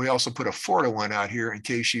 but we also put a 4-to-1 out here in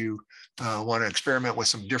case you want to experiment with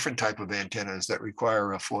some different type of antennas that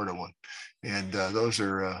require a 4-to-1. And those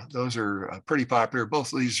are pretty popular.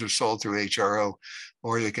 Both of these are sold through HRO,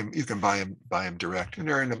 or you can buy them direct, and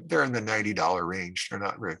they're in the $90 range. They're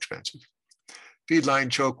not very expensive. Feed line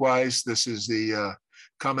choke wise, this is the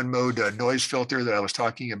common mode noise filter that I was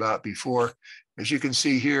talking about before. As you can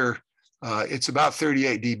see here, it's about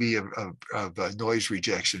 38 dB of noise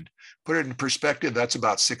rejection. Put it in perspective, that's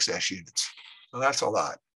about 6 S units. Well, that's a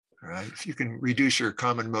lot, right? If you can reduce your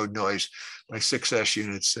common mode noise by 6 S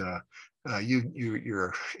units,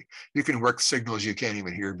 you can work signals you can't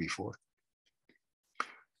even hear before.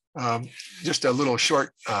 Just a little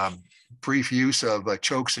short brief use of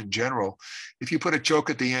chokes in general. If you put a choke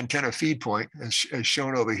at the antenna feed point, as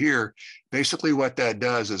shown over here, basically what that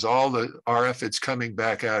does is all the RF that's coming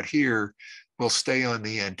back out here will stay on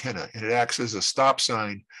the antenna, and it acts as a stop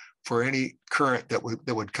sign for any current that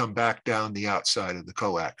would come back down the outside of the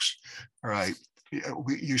coax. All right.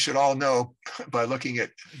 You should all know by looking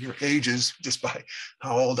at your ages, just by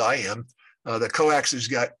how old I am, the coax has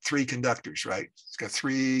got 3 conductors, right? It's got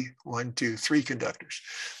 3 conductors.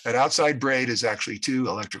 That outside braid is actually 2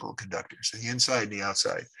 electrical conductors, the inside and the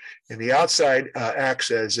outside. And the outside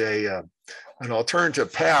acts as an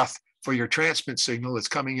alternative path for your transmit signal that's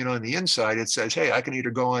coming in on the inside. It says, hey, I can either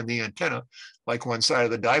go on the antenna, like one side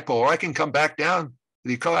of the dipole, or I can come back down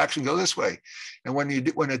the coax and go this way. And when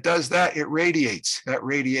it does that, it radiates. That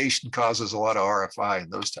radiation causes a lot of RFI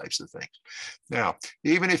and those types of things. Now,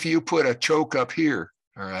 even if you put a choke up here,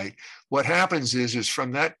 all right, what happens is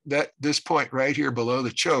from this point right here below the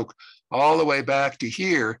choke, all the way back to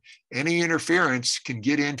here, any interference can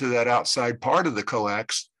get into that outside part of the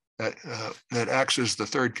coax that acts as the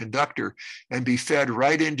 3rd conductor and be fed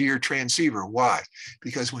right into your transceiver. Why?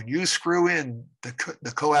 Because when you screw in the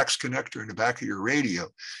coax connector in the back of your radio,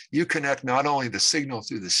 you connect not only the signal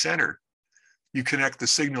through the center, you connect the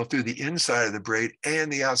signal through the inside of the braid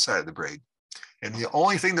and the outside of the braid. And the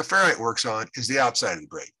only thing the ferrite works on is the outside of the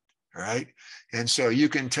braid. All right. And so you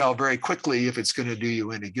can tell very quickly if it's going to do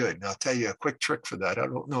you any good. And I'll tell you a quick trick for that. I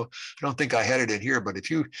don't think I had it in here, but if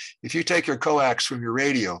you take your coax from your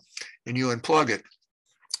radio and you unplug it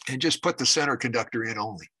and just put the center conductor in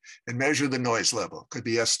only and measure the noise level, could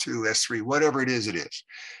be S2, S3, whatever it is.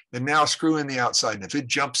 And now screw in the outside. And if it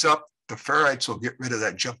jumps up, the ferrites will get rid of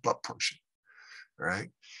that jump up portion. All right.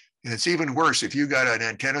 And it's even worse if you got an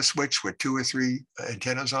antenna switch with 2 or 3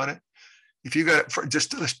 antennas on it. If you got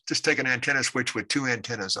just take an antenna switch with 2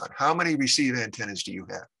 antennas on, how many receive antennas do you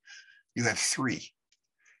have? You have 3.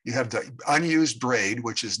 You have the unused braid,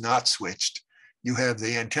 which is not switched. You have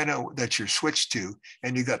the antenna that you're switched to,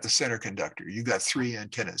 and you got the center conductor. You got 3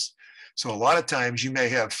 antennas. So a lot of times you may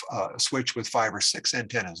have a switch with 5 or 6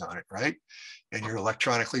 antennas on it, right? And you're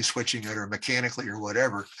electronically switching it or mechanically or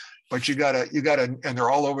whatever. But you gotta, and they're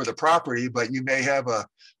all over the property, but you may have an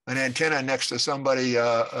antenna next to somebody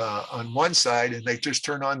on one side, and they just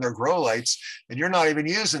turn on their grow lights, and you're not even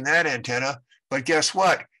using that antenna. But guess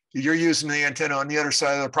what? You're using the antenna on the other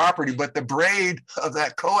side of the property, but the braid of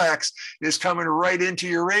that coax is coming right into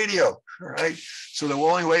your radio. All right. So the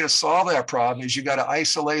only way to solve that problem is you got to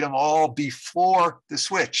isolate them all before the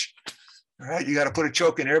switch. All right. You got to put a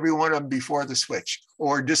choke in every one of them before the switch,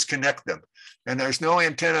 or disconnect them. And there's no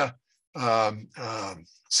antenna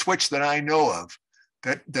switch that I know of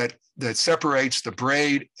that separates the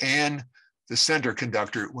braid and the center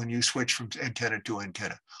conductor when you switch from antenna to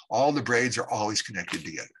antenna. All the braids are always connected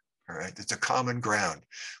together. All right, it's a common ground.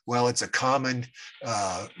 Well, it's a common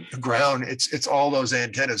ground. It's all those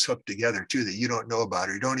antennas hooked together too that you don't know about,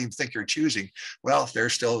 or you don't even think you're choosing. Well, they're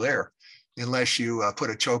still there, unless you put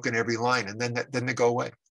a choke in every line, and then they go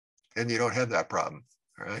away. and you don't have that problem.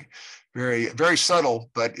 All right, very, very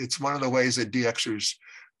subtle, but it's one of the ways that DXers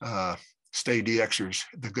stay DXers,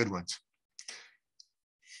 the good ones.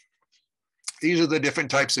 These are the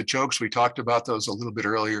different types of chokes. We talked about those a little bit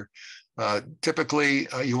earlier. Typically,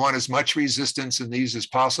 you want as much resistance in these as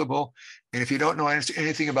possible. And if you don't know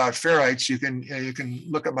anything about ferrites, you can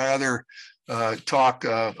look at my other talk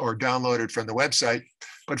or download it from the website.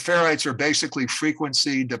 But ferrites are basically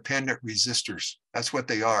frequency-dependent resistors. That's what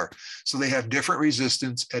they are. So they have different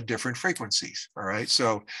resistance at different frequencies. All right.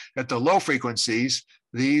 So at the low frequencies,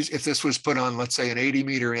 these, if this was put on, let's say, an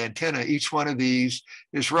 80-meter antenna, each one of these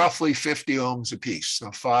is roughly 50 ohms a piece.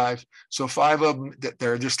 So five of them,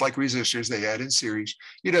 they're just like resistors they add in series.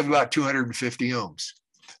 You'd have about 250 ohms.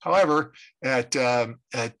 However, at 30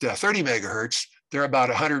 megahertz, they're about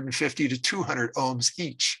 150 to 200 ohms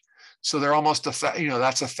each. So they're almost that's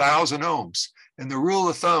 1,000 ohms. And the rule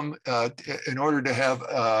of thumb, in order to have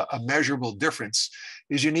a measurable difference,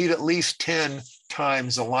 is you need at least 10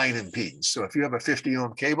 times the line impedance. So if you have a 50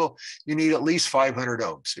 ohm cable, you need at least 500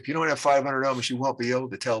 ohms. If you don't have 500 ohms, you won't be able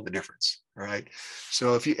to tell the difference. All right.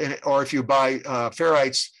 So if you buy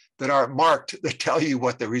ferrites that aren't marked, that tell you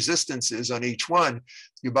what the resistance is on each one,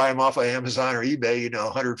 you buy them off of Amazon or eBay,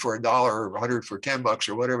 100 for $1 or 100 for $10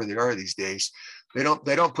 or whatever they are these days. They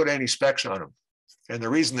don't put any specs on them. And the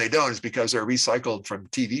reason they don't is because they're recycled from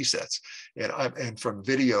TV sets and from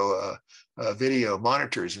video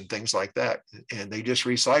monitors and things like that. And they just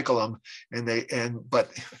recycle them.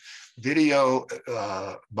 But video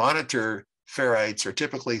monitor ferrites are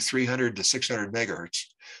typically 300 to 600 megahertz.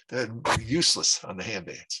 They're useless on the hand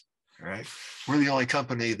bands. All right. We're the only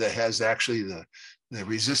company that has actually the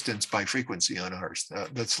resistance by frequency on ours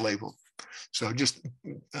that's labeled. So just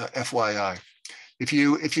FYI. If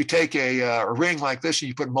you take a ring like this and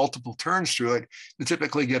you put multiple turns through it, you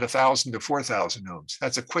typically get 1,000 to 4,000 ohms.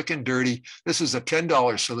 That's a quick and dirty. This is a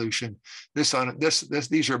 $10 solution. These are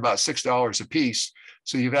about $6 a piece.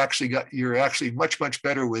 So you're actually much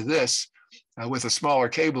better with this with a smaller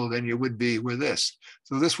cable than you would be with this.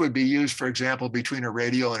 So this would be used, for example, between a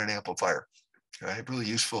radio and an amplifier. All right, really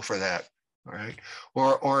useful for that. All right,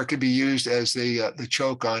 or it could be used as the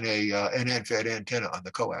choke on an end-fed antenna on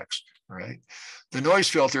the coax. All right. The noise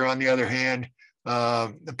filter, on the other hand,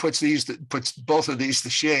 puts both of these to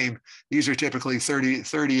shame. These are typically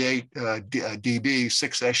 38 dB,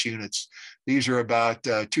 6 S units. These are about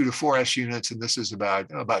 2 to 4 S units, and this is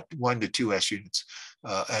about 1 to 2 S units,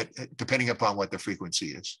 depending upon what the frequency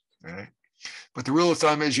is. All right. But the rule of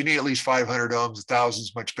thumb is you need at least 500 ohms. 1,000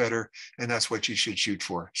 is much better, and that's what you should shoot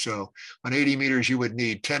for. So on 80 meters, you would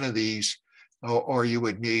need 10 of these, or you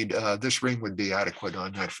would need, this ring would be adequate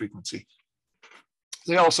on that frequency.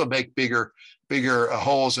 They also make bigger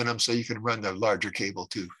holes in them so you can run the larger cable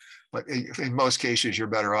too. But in most cases, you're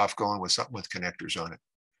better off going with something with connectors on it.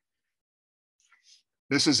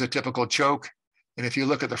 This is a typical choke. And if you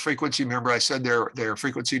look at the frequency, remember I said they're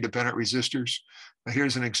frequency dependent resistors. Now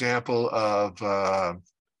here's an example of,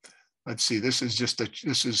 let's see, this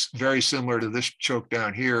is very similar to this choke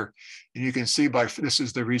down here. And you can see this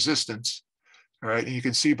is the resistance. All right, and you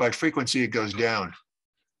can see by frequency, it goes down.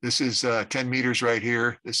 This is 10 meters right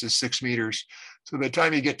here. This is 6 meters. So by the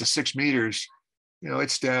time you get to 6 meters,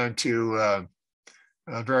 it's down to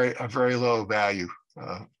a very low value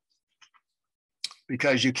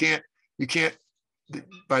because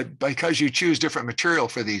because you choose different material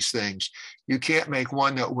for these things, you can't make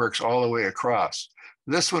one that works all the way across.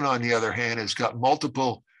 This one, on the other hand, has got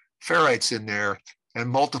multiple ferrites in there and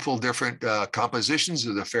multiple different compositions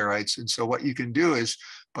of the ferrites. And so what you can do is,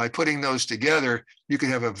 by putting those together, you can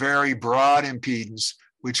have a very broad impedance,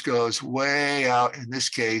 which goes way out, in this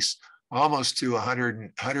case, almost to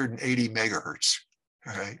 180 megahertz.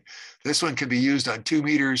 All right. This one can be used on 2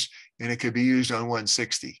 meters, and it could be used on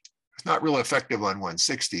 160. It's not real effective on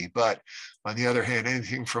 160, but on the other hand,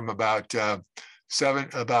 anything from about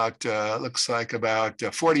looks like about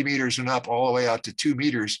 40 meters and up all the way out to 2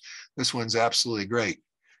 meters, this one's absolutely great.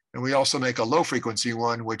 And we also make a low frequency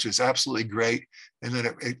one, which is absolutely great. And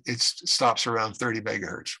then it stops around 30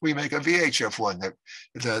 megahertz. We make a VHF one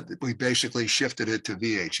that we basically shifted it to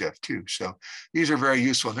VHF too. So these are very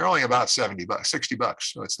useful. And they're only about $70, $60.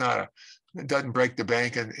 So it's not it doesn't break the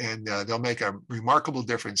bank, and they'll make a remarkable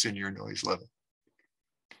difference in your noise level.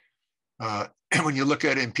 And when you look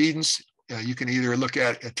at impedance, you can either look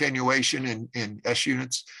at attenuation in S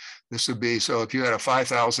units. This would be, so if you had a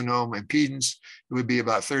 5,000 ohm impedance, it would be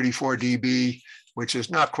about 34 dB, which is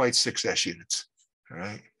not quite 6 S units. All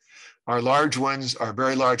right. Our large ones, our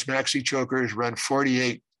very large maxi chokers, run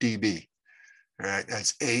 48 dB. All right.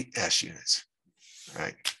 That's 8 S units. All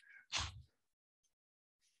right.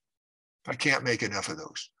 I can't make enough of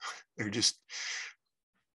those. They're just,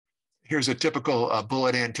 here's a typical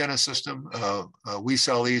bullet antenna system. We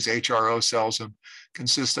sell these, HRO sells them.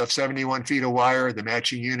 Consists of 71 feet of wire, the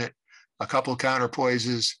matching unit, a couple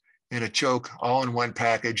counterpoises, and a choke, all in one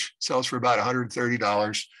package. Sells for about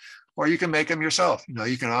 $130. Or you can make them yourself. You know,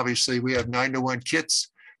 you can obviously, we have 9-to-1 kits.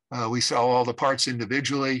 We sell all the parts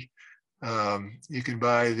individually. You can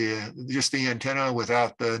buy just the antenna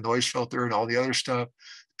without the noise filter and all the other stuff.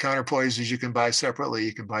 Counterpoises you can buy separately.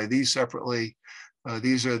 You can buy these separately.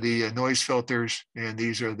 These are the noise filters, and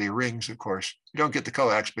these are the rings, of course. You don't get the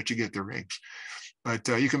coax, but you get the rings. But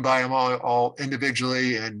you can buy them all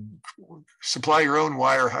individually and supply your own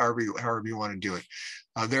wire however you want to do it.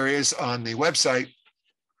 There is on the website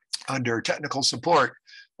under technical support,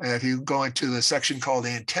 if you go into the section called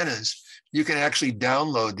antennas, you can actually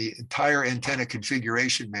download the entire antenna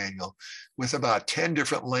configuration manual with about 10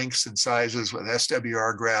 different lengths and sizes with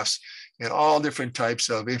SWR graphs and all different types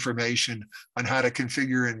of information on how to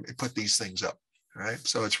configure and put these things up. All right,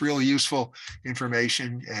 so it's really useful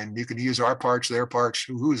information, and you can use our parts, their parts,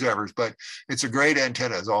 whoever's, but it's a great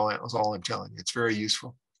antenna is all I'm telling you. It's very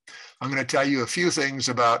useful. I'm going to tell you a few things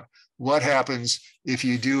about what happens if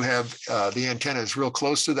you do have the antennas real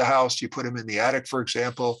close to the house. You put them in the attic, for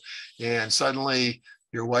example, and suddenly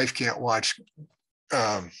your wife can't watch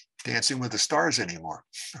Dancing with the Stars anymore,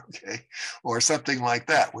 okay? Or something like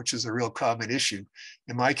that, which is a real common issue.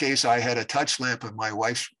 In my case, I had a touch lamp in my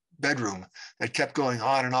wife's bedroom that kept going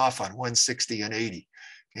on and off on 160 and 80.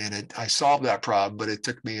 And I solved that problem, but it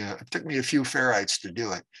took me a few ferrites to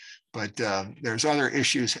do it. But there's other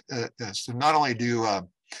issues. So not only do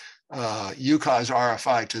you cause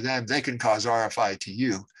RFI to them, they can cause RFI to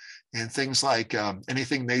you. And things like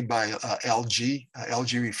anything made by LG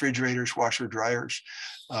refrigerators, washer dryers,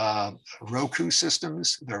 Roku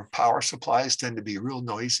systems, their power supplies tend to be real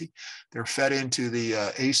noisy. They're fed into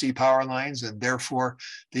the AC power lines, and therefore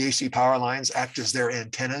the AC power lines act as their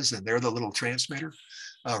antennas, and they're the little transmitter.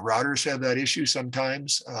 Routers have that issue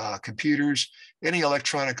sometimes. Computers, any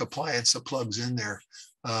electronic appliance that plugs in there,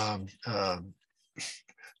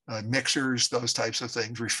 mixers, those types of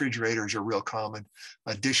things. Refrigerators are real common.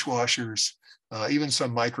 Dishwashers, even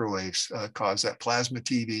some microwaves cause that. Plasma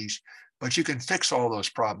TVs. But you can fix all those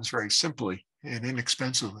problems very simply and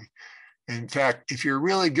inexpensively. In fact, if you're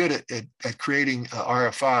really good at creating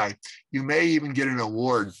RFI, you may even get an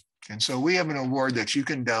award. And so we have an award that you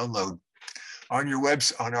can download on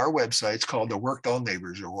our website. It's called the Worked All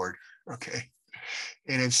Neighbors Award. Okay.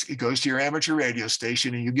 And it goes to your amateur radio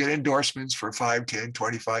station, and you get endorsements for 5, 10,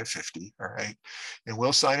 25, 50. All right. And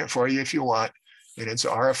we'll sign it for you if you want. And it's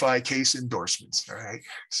RFI case endorsements. All right.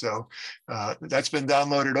 So that's been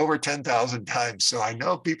downloaded over 10,000 times. So I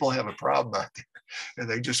know people have a problem out there, and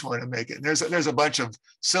they just want to make it. And there's a bunch of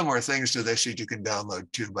similar things to this that you can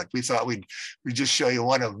download too. But we thought we'd just show you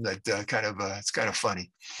one of them that it's kind of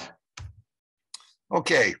funny.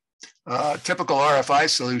 Okay. Typical RFI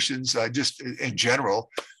solutions, just in general,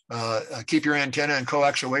 keep your antenna and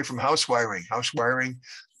coax away from house wiring. House wiring,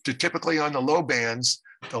 typically on the low bands,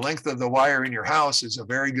 the length of the wire in your house is a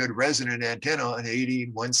very good resonant antenna on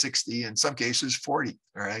 80, 160, in some cases 40,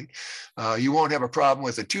 all right? You won't have a problem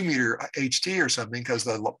with a 2-meter HT or something because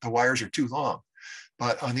the wires are too long.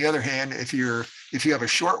 But on the other hand, if you have a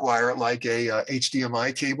short wire like a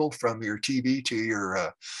HDMI cable from your TV to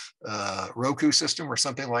your Roku system or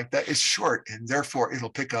something like that, it's short, and therefore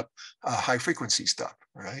it'll pick up high frequency stuff,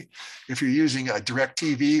 right? If you're using a direct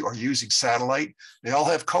TV or using satellite, they all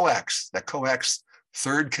have coax. That coax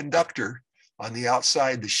third conductor on the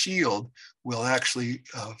outside, the shield, will actually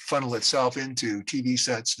funnel itself into TV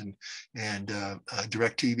sets and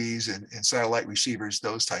direct TVs and satellite receivers,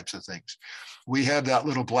 those types of things. We have that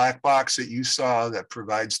little black box that you saw that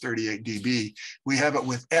provides 38 dB. We have it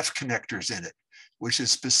with F connectors in it, which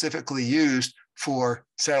is specifically used for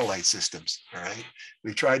satellite systems. All right.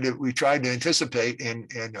 We tried to anticipate,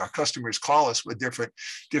 and our customers call us with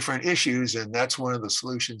different issues, and that's one of the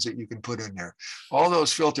solutions that you can put in there. All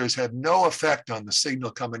those filters have no effect on the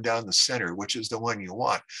signal coming down the center, which is the one you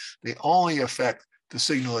want. They only affect the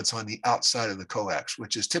signal that's on the outside of the coax,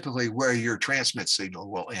 which is typically where your transmit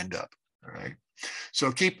signal will end up. All right.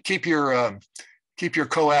 So keep your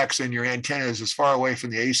coax and your antennas as far away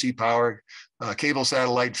from the AC power, cable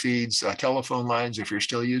satellite feeds, telephone lines, if you're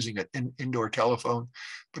still using an indoor telephone.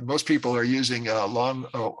 But most people are using long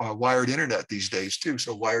wired internet these days too.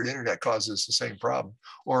 So wired internet causes the same problem.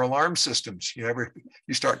 Or alarm systems.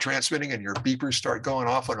 You start transmitting and your beepers start going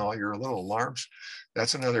off on all your little alarms.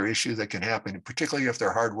 That's another issue that can happen, particularly if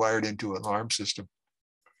they're hardwired into an alarm system.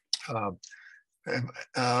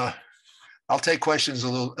 I'll take questions a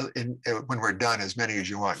little when we're done, as many as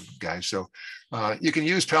you want, guys. So you can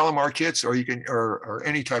use Palomar kits, or you can, or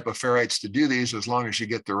any type of ferrites to do these, as long as you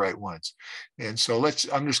get the right ones. And so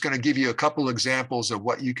I'm just going to give you a couple examples of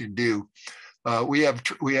what you can do. We have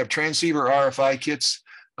transceiver RFI kits,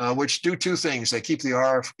 which do two things. They keep the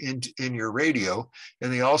RF in your radio,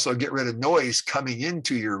 and they also get rid of noise coming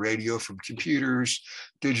into your radio from computers,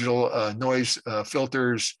 digital noise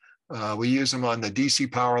filters. We use them on the DC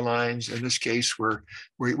power lines. In this case,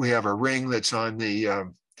 we have a ring that's on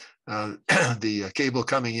the the cable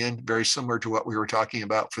coming in, very similar to what we were talking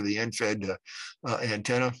about for the end-fed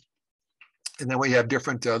antenna. And then we have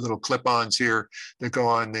different little clip-ons here that go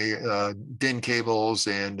on the DIN cables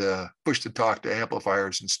and push-to-talk to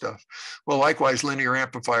amplifiers and stuff. Well, likewise, linear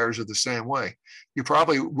amplifiers are the same way. You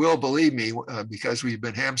probably will believe me, because we've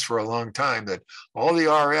been hams for a long time, that all the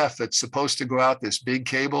RF that's supposed to go out this big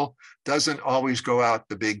cable doesn't always go out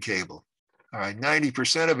the big cable. All right,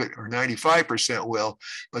 90% of it, or 95% will,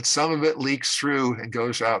 but some of it leaks through and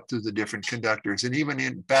goes out through the different conductors, and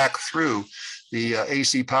even back through the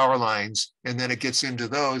AC power lines, and then it gets into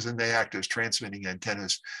those, and they act as transmitting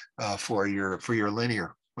antennas for your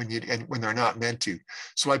linear when they're not meant to.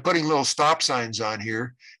 So by putting little stop signs on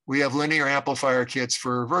here, we have linear amplifier kits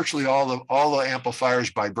for virtually all the amplifiers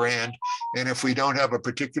by brand. And if we don't have a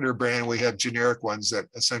particular brand, we have generic ones that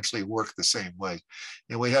essentially work the same way.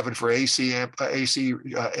 And we have it for AC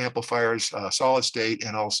amplifiers, solid state,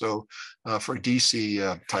 and also for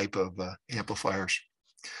DC type of amplifiers.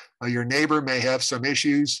 Your neighbor may have some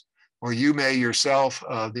issues, or you may yourself.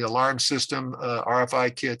 The alarm system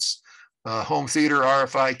RFI kits, home theater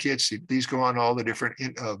RFI kits, these go on all the different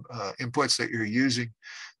inputs that you're using.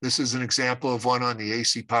 This is an example of one on the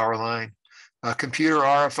AC power line. Computer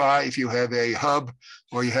RFI, if you have a hub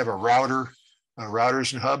or you have a router,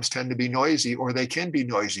 routers and hubs tend to be noisy, or they can be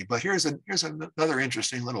noisy. But here's another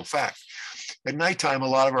interesting little fact. At nighttime, a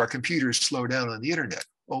lot of our computers slow down on the internet.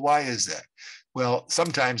 Well, why is that? Well,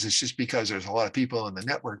 sometimes it's just because there's a lot of people on the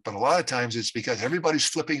network, but a lot of times it's because everybody's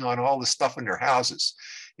flipping on all the stuff in their houses,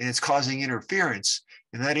 and it's causing interference.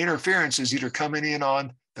 And that interference is either coming in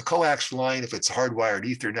on the coax line, if it's hardwired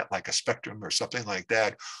Ethernet, like a Spectrum or something like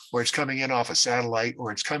that, or it's coming in off a satellite, or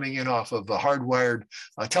it's coming in off of a hardwired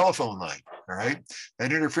telephone line. All right.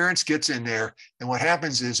 That interference gets in there. And what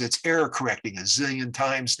happens is it's error correcting a zillion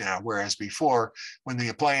times now, whereas before, when the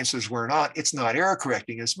appliances were not, it's not error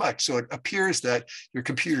correcting as much. So it appears that your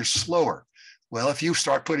computer's slower. Well, if you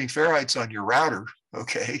start putting ferrites on your router,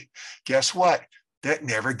 okay, guess what? That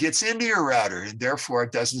never gets into your router, and therefore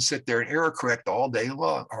it doesn't sit there and error correct all day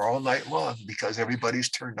long or all night long, because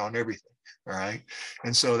everybody's turned on everything. All right,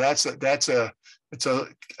 and so it's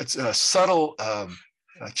a subtle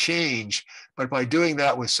change, but by doing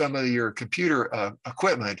that with some of your computer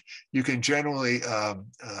equipment, you can generally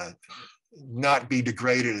not be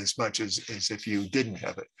degraded as much as if you didn't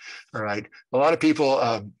have it. All right, a lot of people,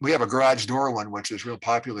 we have a garage door one, which is real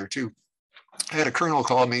popular too. I had a colonel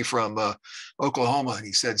call me from Oklahoma, and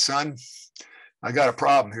he said, "Son, I got a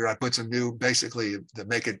problem here. I put some new, basically to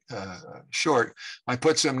make it short, I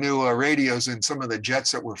put some new radios in some of the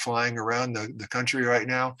jets that were flying around the country right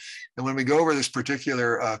now. And when we go over this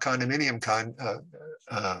particular condominium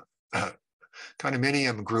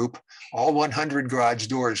group, all 100 garage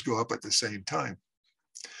doors go up at the same time."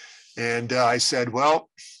 And I said, "Well,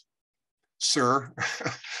 sir,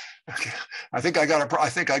 okay, I think I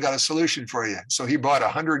got a solution for you." So he bought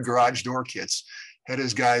 100 garage door kits, had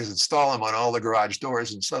his guys install them on all the garage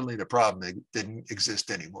doors, and suddenly the problem didn't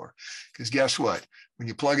exist anymore. Because guess what? When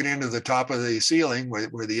you plug it into the top of the ceiling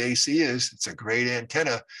where the AC is, it's a great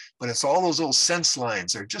antenna, but it's all those little sense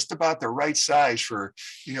lines. They're just about the right size for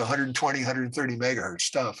 120, 130 megahertz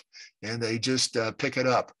stuff, and they just pick it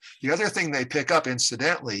up. The other thing they pick up,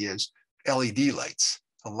 incidentally, is LED lights.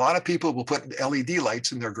 A lot of people will put LED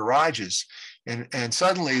lights in their garages, and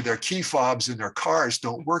suddenly their key fobs in their cars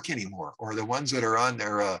don't work anymore, or the ones that are on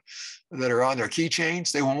their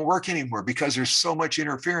keychains, they won't work anymore because there's so much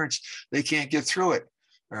interference they can't get through it.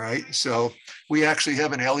 All right, so we actually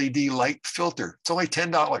have an LED light filter. It's only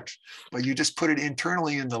 $10, but you just put it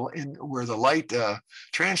internally in where the light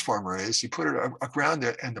transformer is. You put it around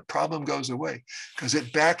there, and the problem goes away because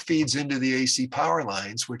it back feeds into the AC power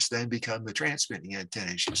lines, which then become the transmitting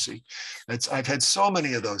antennas. You see, I've had so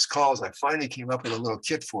many of those calls. I finally came up with a little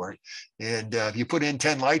kit for it, and if you put in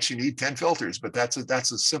 10 lights, you need 10 filters. But that's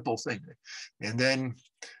a simple thing, and then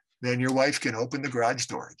your wife can open the garage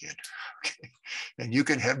door again. Okay. And you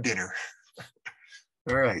can have dinner.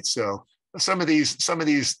 All right, so some of these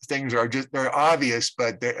things are just, they're obvious,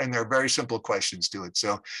 but they're very simple questions to it.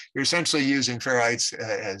 So you're essentially using ferrites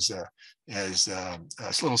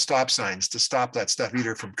as little stop signs to stop that stuff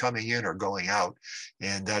either from coming in or going out,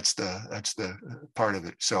 and that's the part of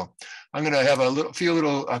it. So I'm going to have a few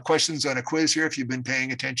little questions on a quiz here if you've been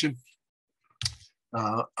paying attention.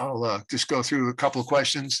 I'll just go through a couple of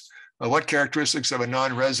questions. What characteristics of a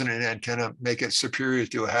non-resonant antenna make it superior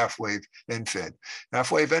to a half-wave end-fed?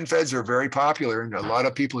 Half-wave end-feds are very popular, and a lot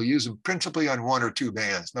of people use them principally on one or two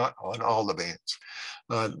bands, not on all the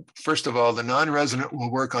bands. First of all, the non-resonant will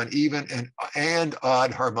work on even and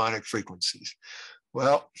odd harmonic frequencies.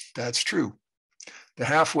 Well, that's true. The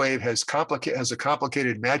half-wave has a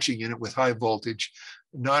complicated matching unit with high voltage.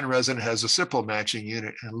 Non-resonant has a simple matching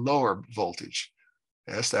unit and lower voltage.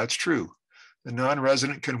 Yes, that's true. The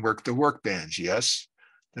non-resonant can work the work bands. Yes.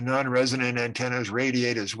 The non-resonant antennas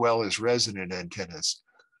radiate as well as resonant antennas.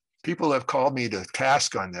 People have called me to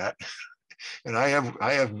task on that. And I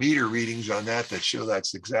have meter readings on that show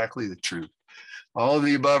that's exactly the truth. All of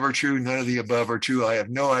the above are true. None of the above are true. I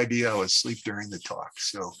have no idea. I was asleep during the talk.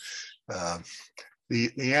 So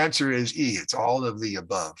the answer is E. It's all of the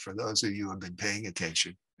above for those of you who have been paying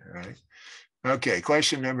attention. All right. Okay.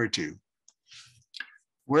 Question number 2.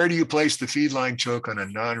 Where do you place the feed line choke on a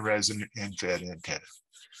non-resonant end-fed antenna?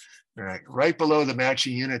 All right, right below the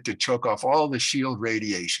matching unit to choke off all the shield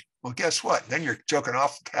radiation. Well, guess what? Then you're choking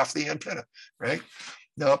off half the antenna, right?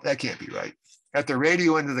 Nope, that can't be right. At the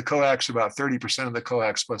radio end of the coax, about 30% of the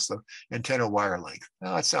coax plus the antenna wire length.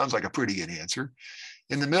 Well, that sounds like a pretty good answer.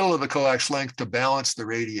 In the middle of the coax length to balance the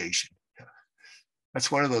radiation.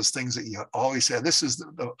 That's one of those things that you always say, this is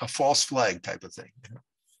a false flag type of thing.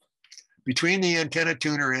 Between the antenna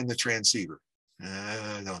tuner and the transceiver.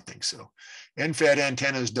 I don't think so. End-fed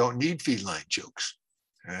antennas don't need feed line chokes.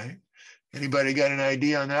 All right. Anybody got an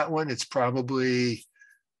idea on that one? It's probably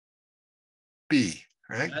B,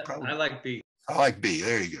 right? I like B. I like B.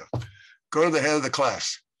 There you go. Go to the head of the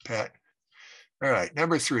class, Pat. All right.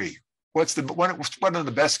 Number 3. What's one of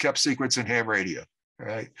the best kept secrets in ham radio? All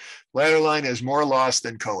right. Ladder line has more loss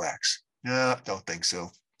than coax. No, don't think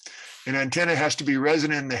so. An antenna has to be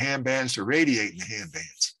resonant in the ham bands to radiate in the ham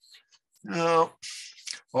bands. No,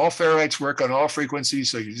 all ferrites work on all frequencies,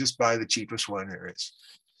 so you just buy the cheapest one there is.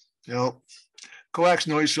 No, coax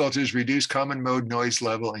noise filters reduce common mode noise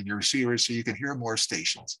level in your receiver so you can hear more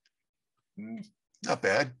stations. Not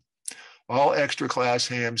bad. All extra class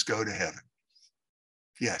hams go to heaven.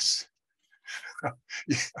 Yes.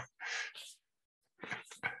 Yeah.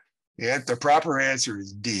 Yeah, the proper answer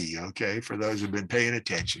is D, okay, for those who've been paying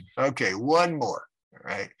attention. Okay, one more, all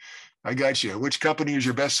right. I got you. Which company is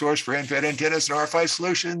your best source for end-fed antennas and RFI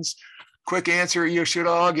solutions? Quick answer, you should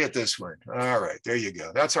all get this one. All right, there you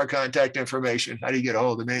go. That's our contact information. How do you get a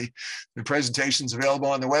hold of me? The presentation's available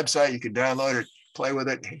on the website. You can download it, play with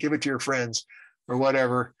it, give it to your friends or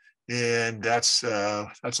whatever. And that's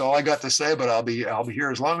all I got to say, but I'll be here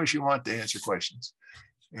as long as you want to answer questions.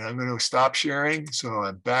 And I'm going to stop sharing. So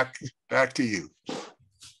I'm back to you.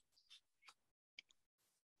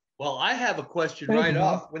 Well, I have a question right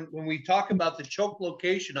off. When we talk about the choke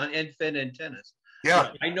location on end-fed antennas,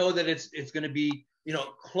 yeah, I know that it's going to be,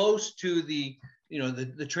 close to the,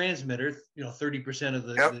 the transmitter, 30% of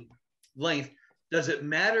the length. Does it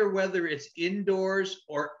matter whether it's indoors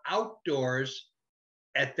or outdoors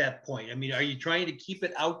at that point? I mean, are you trying to keep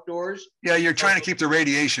it outdoors? Yeah, you're trying to keep the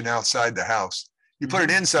radiation outside the house. You put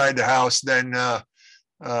it inside the house, then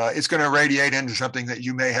it's going to radiate into something that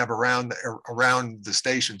you may have around the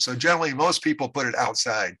station. So generally, most people put it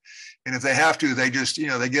outside, and if they have to, they just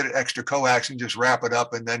they get an extra coax and just wrap it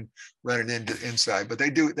up and then run it inside. But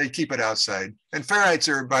they keep it outside. And ferrites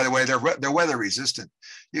are, by the way, they're weather resistant.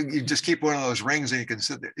 You just keep one of those rings and you can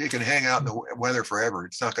sit there, you can hang out in the weather forever.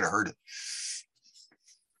 It's not going to hurt it.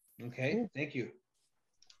 Okay, thank you.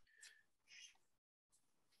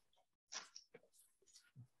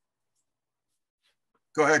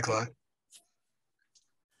 Go ahead, Claude.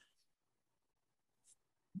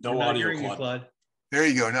 No audio, Claude. There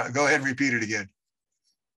you go. Now go ahead and repeat it again.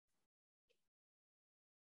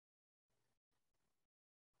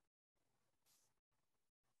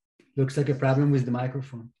 Looks like a problem with the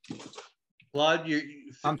microphone. Claude,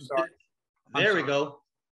 I'm sorry. There we go.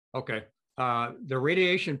 Okay. The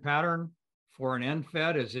radiation pattern for an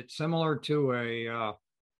end-fed, is it similar to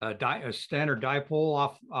a standard dipole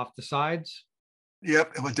off the sides?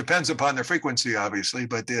 Yep, it depends upon the frequency, obviously,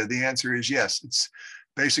 but the answer is yes. It's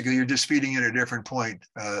basically you're just feeding it a different point.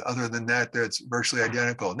 Other than that, that's virtually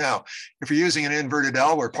identical. Now, if you're using an inverted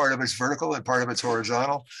L where part of it's vertical and part of it's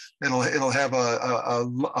horizontal, it'll have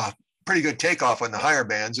a pretty good takeoff on the higher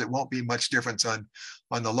bands. It won't be much difference on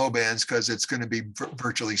the low bands because it's going to be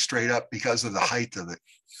virtually straight up because of the height of it.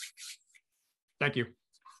 Thank you.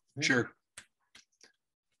 Sure.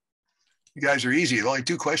 You guys are easy. Only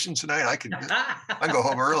 2 questions tonight. I can go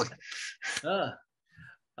home early.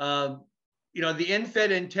 You know, the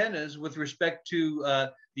end-fed antennas with respect to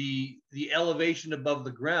the elevation above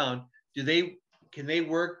the ground, can they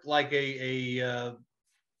work like an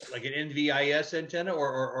NVIS antenna,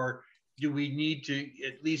 or do we need to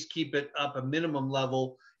at least keep it up a minimum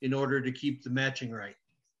level in order to keep the matching right?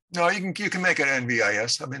 No, you can make an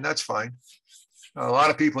NVIS. I mean, that's fine. A lot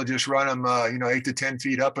of people just run them, 8 to 10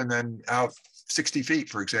 feet up and then out 60 feet,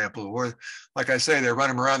 for example. Or, like I say, they run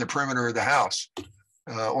them around the perimeter of the house,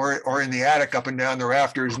 or in the attic up and down the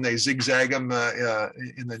rafters, and they zigzag them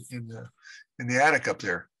in the attic up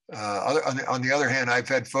there. On the other hand, I've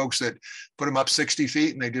had folks that put them up 60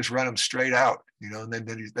 feet and they just run them straight out, and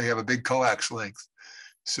then they have a big coax length.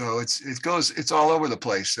 So it's all over the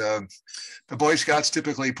place. The Boy Scouts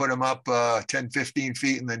typically put them up 10, 15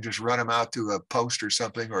 feet and then just run them out to a post or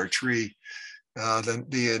something, or a tree.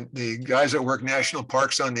 The guys that work national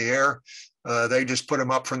parks on the air, they just put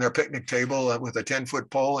them up from their picnic table with a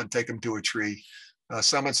 10-foot pole and take them to a tree.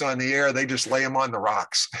 Summits on the air, they just lay them on the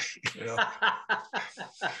rocks.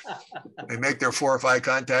 They make their 4 or 5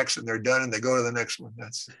 contacts and they're done, and they go to the next one.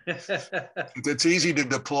 It's easy to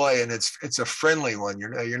deploy, and it's a friendly one.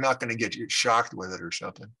 You're not going to get shocked with it or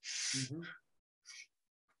something. Mm-hmm.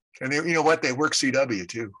 And you know what? They work CW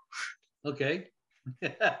too. Okay.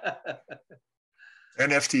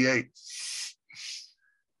 NFT8.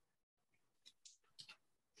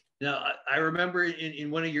 Now, I remember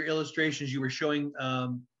in one of your illustrations, you were showing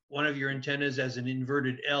one of your antennas as an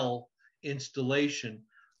inverted L installation.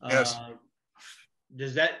 Yes.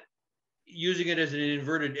 Does that, using it as an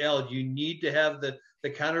inverted L, do you need to have the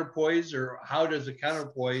counterpoise, or how does the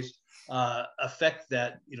counterpoise affect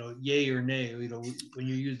that, yay or nay, when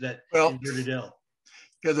you use that inverted L?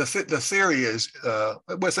 Yeah, the theory is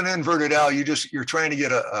with an inverted L, you're trying to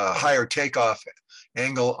get a higher takeoff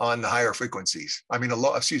angle on the higher frequencies. I mean, a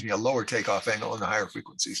lower takeoff angle on the higher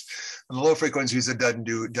frequencies. On the low frequencies, it doesn't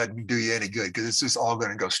do you any good because it's just all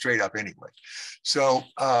going to go straight up anyway. So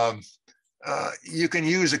you can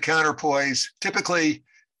use a counterpoise. Typically,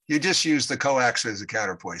 you just use the coax as a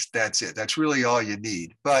counterpoise. That's it. That's really all you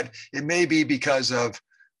need. But it may be because of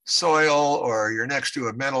soil, or you're next to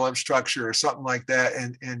a metal structure or something like that,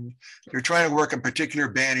 and you're trying to work a particular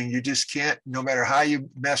band, and you just can't, no matter how you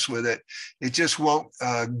mess with it, it just won't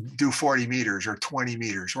do 40 meters or 20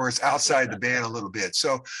 meters, or it's outside the band a little bit.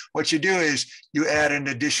 So what you do is you add an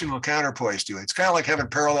additional counterpoise to it. It's kind of like having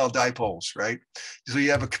parallel dipoles, right? So you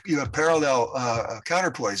have parallel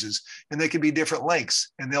counterpoises, and they can be different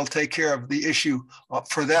lengths, and they'll take care of the issue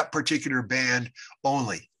for that particular band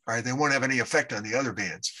only. All right, they won't have any effect on the other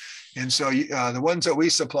bands. And so the ones that we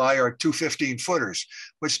supply are 2 15-footers,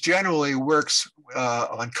 which generally works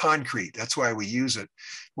on concrete. That's why we use it.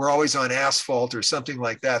 We're always on asphalt or something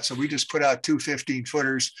like that. So we just put out 2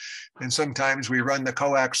 15-footers, and sometimes we run the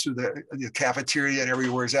coax through the cafeteria and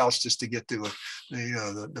everywhere else just to get to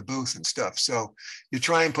the booth and stuff. So you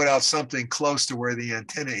try and put out something close to where the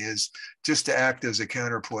antenna is, just to act as a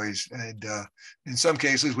counterpoise. And in some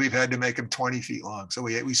cases, we've had to make them 20 feet long. So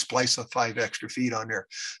we splice 5 extra feet on there,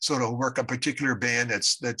 so it'll work a particular band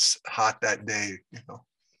that's hot that day.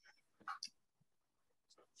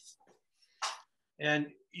 And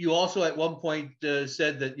you also at one point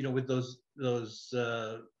said that with those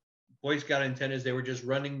Boy Scout antennas, they were just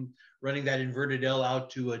running that inverted L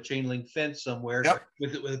out to a chain link fence somewhere. Yep.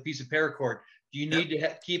 with a piece of paracord. Do you need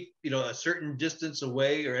to keep a certain distance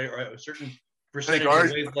away, or a certain percentage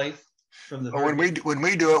of wavelength from the? When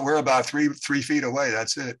we do it, we're about three feet away.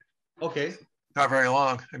 That's it. Okay. Not very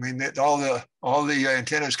long. I mean, all the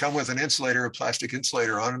antennas come with an insulator, a plastic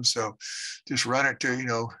insulator on them. So just run it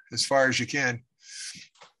to as far as you can.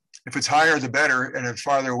 If it's higher, the better, and if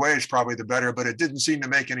farther away, it's probably the better. But it didn't seem to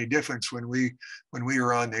make any difference when we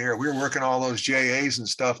were on the air. We were working all those JAs and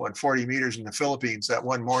stuff on 40 meters in the Philippines that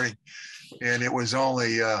one morning, and it was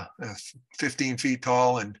only 15 feet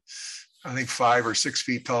tall, and I think 5 or 6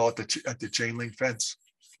 feet tall at the chain link fence.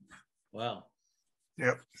 Wow.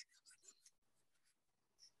 Yep.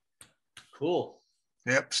 Cool.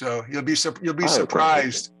 Yep. So you'll be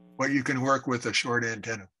surprised what you can work with a short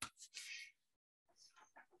antenna.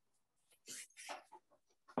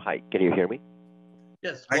 Hi, can you hear me?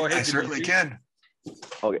 Yes, go ahead. I certainly can.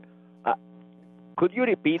 Okay. Could you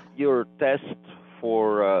repeat your test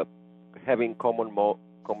for having common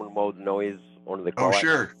mode noise on the coax? Oh,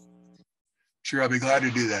 sure. Sure, I'll be glad to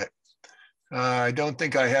do that. I don't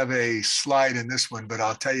think I have a slide in this one, but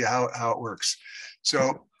I'll tell you how it works.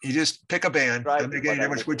 So you just pick a band, doesn't make any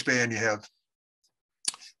difference which band you have.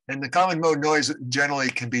 And the common mode noise generally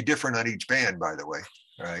can be different on each band, by the way.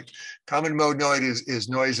 All right. Common mode noise is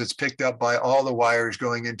noise that's picked up by all the wires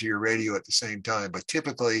going into your radio at the same time. But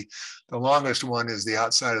typically, the longest one is the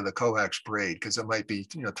outside of the coax braid, because it might be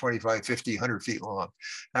 25, 50, 100 feet long.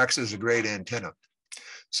 Acts as a great antenna.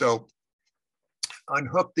 So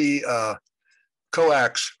unhook the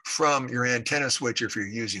coax from your antenna switch if you're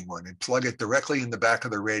using one, and plug it directly in the back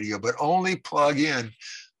of the radio, but only plug in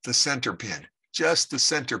the center pin, just the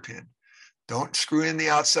center pin. Don't screw in the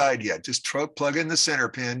outside yet. Just plug in the center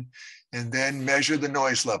pin and then measure the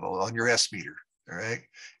noise level on your S meter. All right.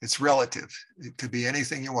 It's relative. It could be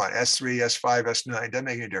anything you want. S3, S5, S9, doesn't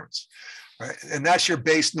make any difference. All right. And that's your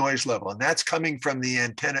base noise level. And that's coming from the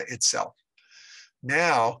antenna itself.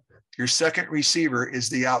 Now, your second receiver is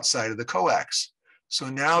the outside of the coax. So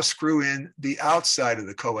now screw in the outside of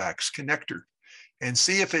the coax connector and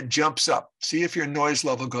see if it jumps up. See if your noise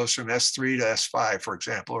level goes from S3 to S5, for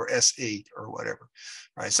example, or S8 or whatever.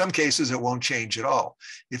 All right, some cases it won't change at all.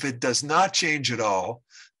 If it does not change at all,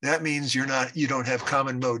 that means you don't have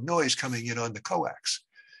common mode noise coming in on the coax.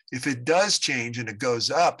 If it does change and it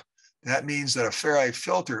goes up, that means that a ferrite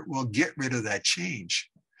filter will get rid of that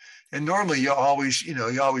change. And normally you always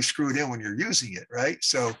screw it in when you're using it, right?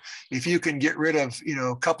 So if you can get rid of,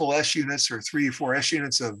 a couple S units or 3 or 4 S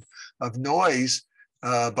units of noise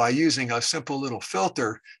by using a simple little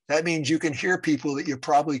filter, that means you can hear people that you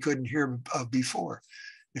probably couldn't hear before.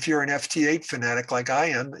 If you're an FT8 fanatic like I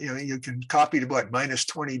am, you can copy to what, minus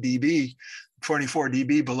 20 dB, 24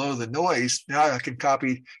 dB below the noise. Now I can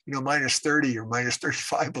copy, minus 30 or minus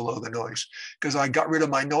 35 below the noise, because I got rid of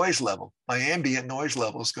my noise level. My ambient noise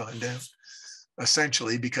level has gone down,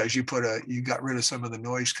 essentially, because you got rid of some of the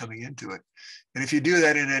noise coming into it. And if you do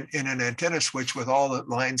that in an antenna switch with all the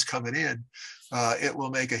lines coming in, it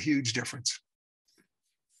will make a huge difference,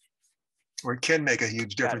 or it can make a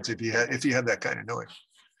huge difference if you have that kind of noise.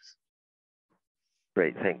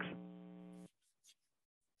 Great, thanks.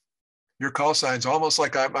 Your call sign's almost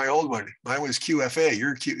like my old one. Mine was QFA.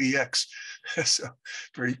 You're QEX, so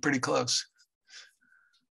pretty close.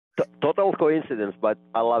 Total coincidence, but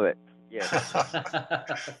I love it. Yeah.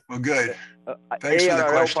 Well, good. Thanks for the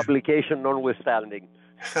question. Publication notwithstanding.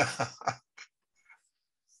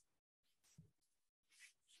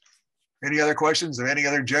 Any other questions of any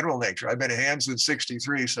other general nature? I've been a ham since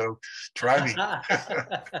 '63, so try me.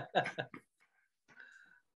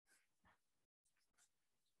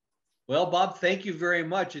 Well, Bob, thank you very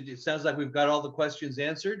much. It sounds like we've got all the questions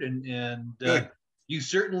answered, and you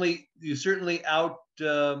certainly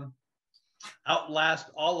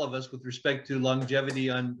outlast all of us with respect to longevity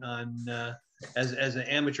as an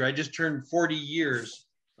amateur. I just turned 40 years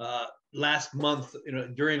last month,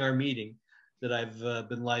 during our meeting that I've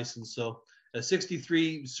been licensed. So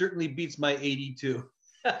 63 certainly beats my 82.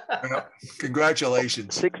 Well,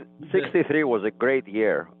 congratulations. 63 was a great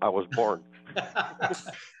year. I was born.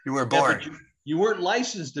 You were born. Yeah, you weren't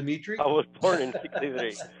licensed, Dimitri. I was born in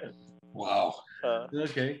 '63. Wow.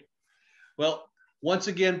 Okay. Well, once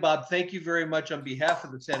again, Bob, thank you very much on behalf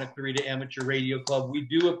of the Santa Clarita Amateur Radio Club. We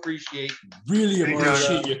do appreciate. Really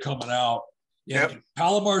appreciate you coming out. Yep.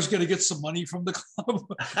 Palomar's going to get some money from the club.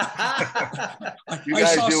 I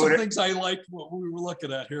saw some things I liked what we were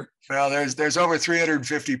looking at here. Well, there's over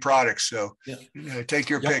 350 products, so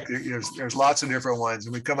take your pick. There's lots of different ones,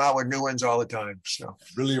 and we come out with new ones all the time. So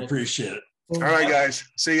really appreciate it. All right, guys.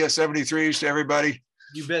 See you 73s to everybody.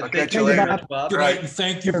 You bet. I'll catch you later. Bob. Good night, and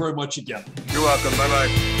thank you very much again. You're welcome.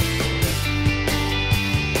 Bye-bye.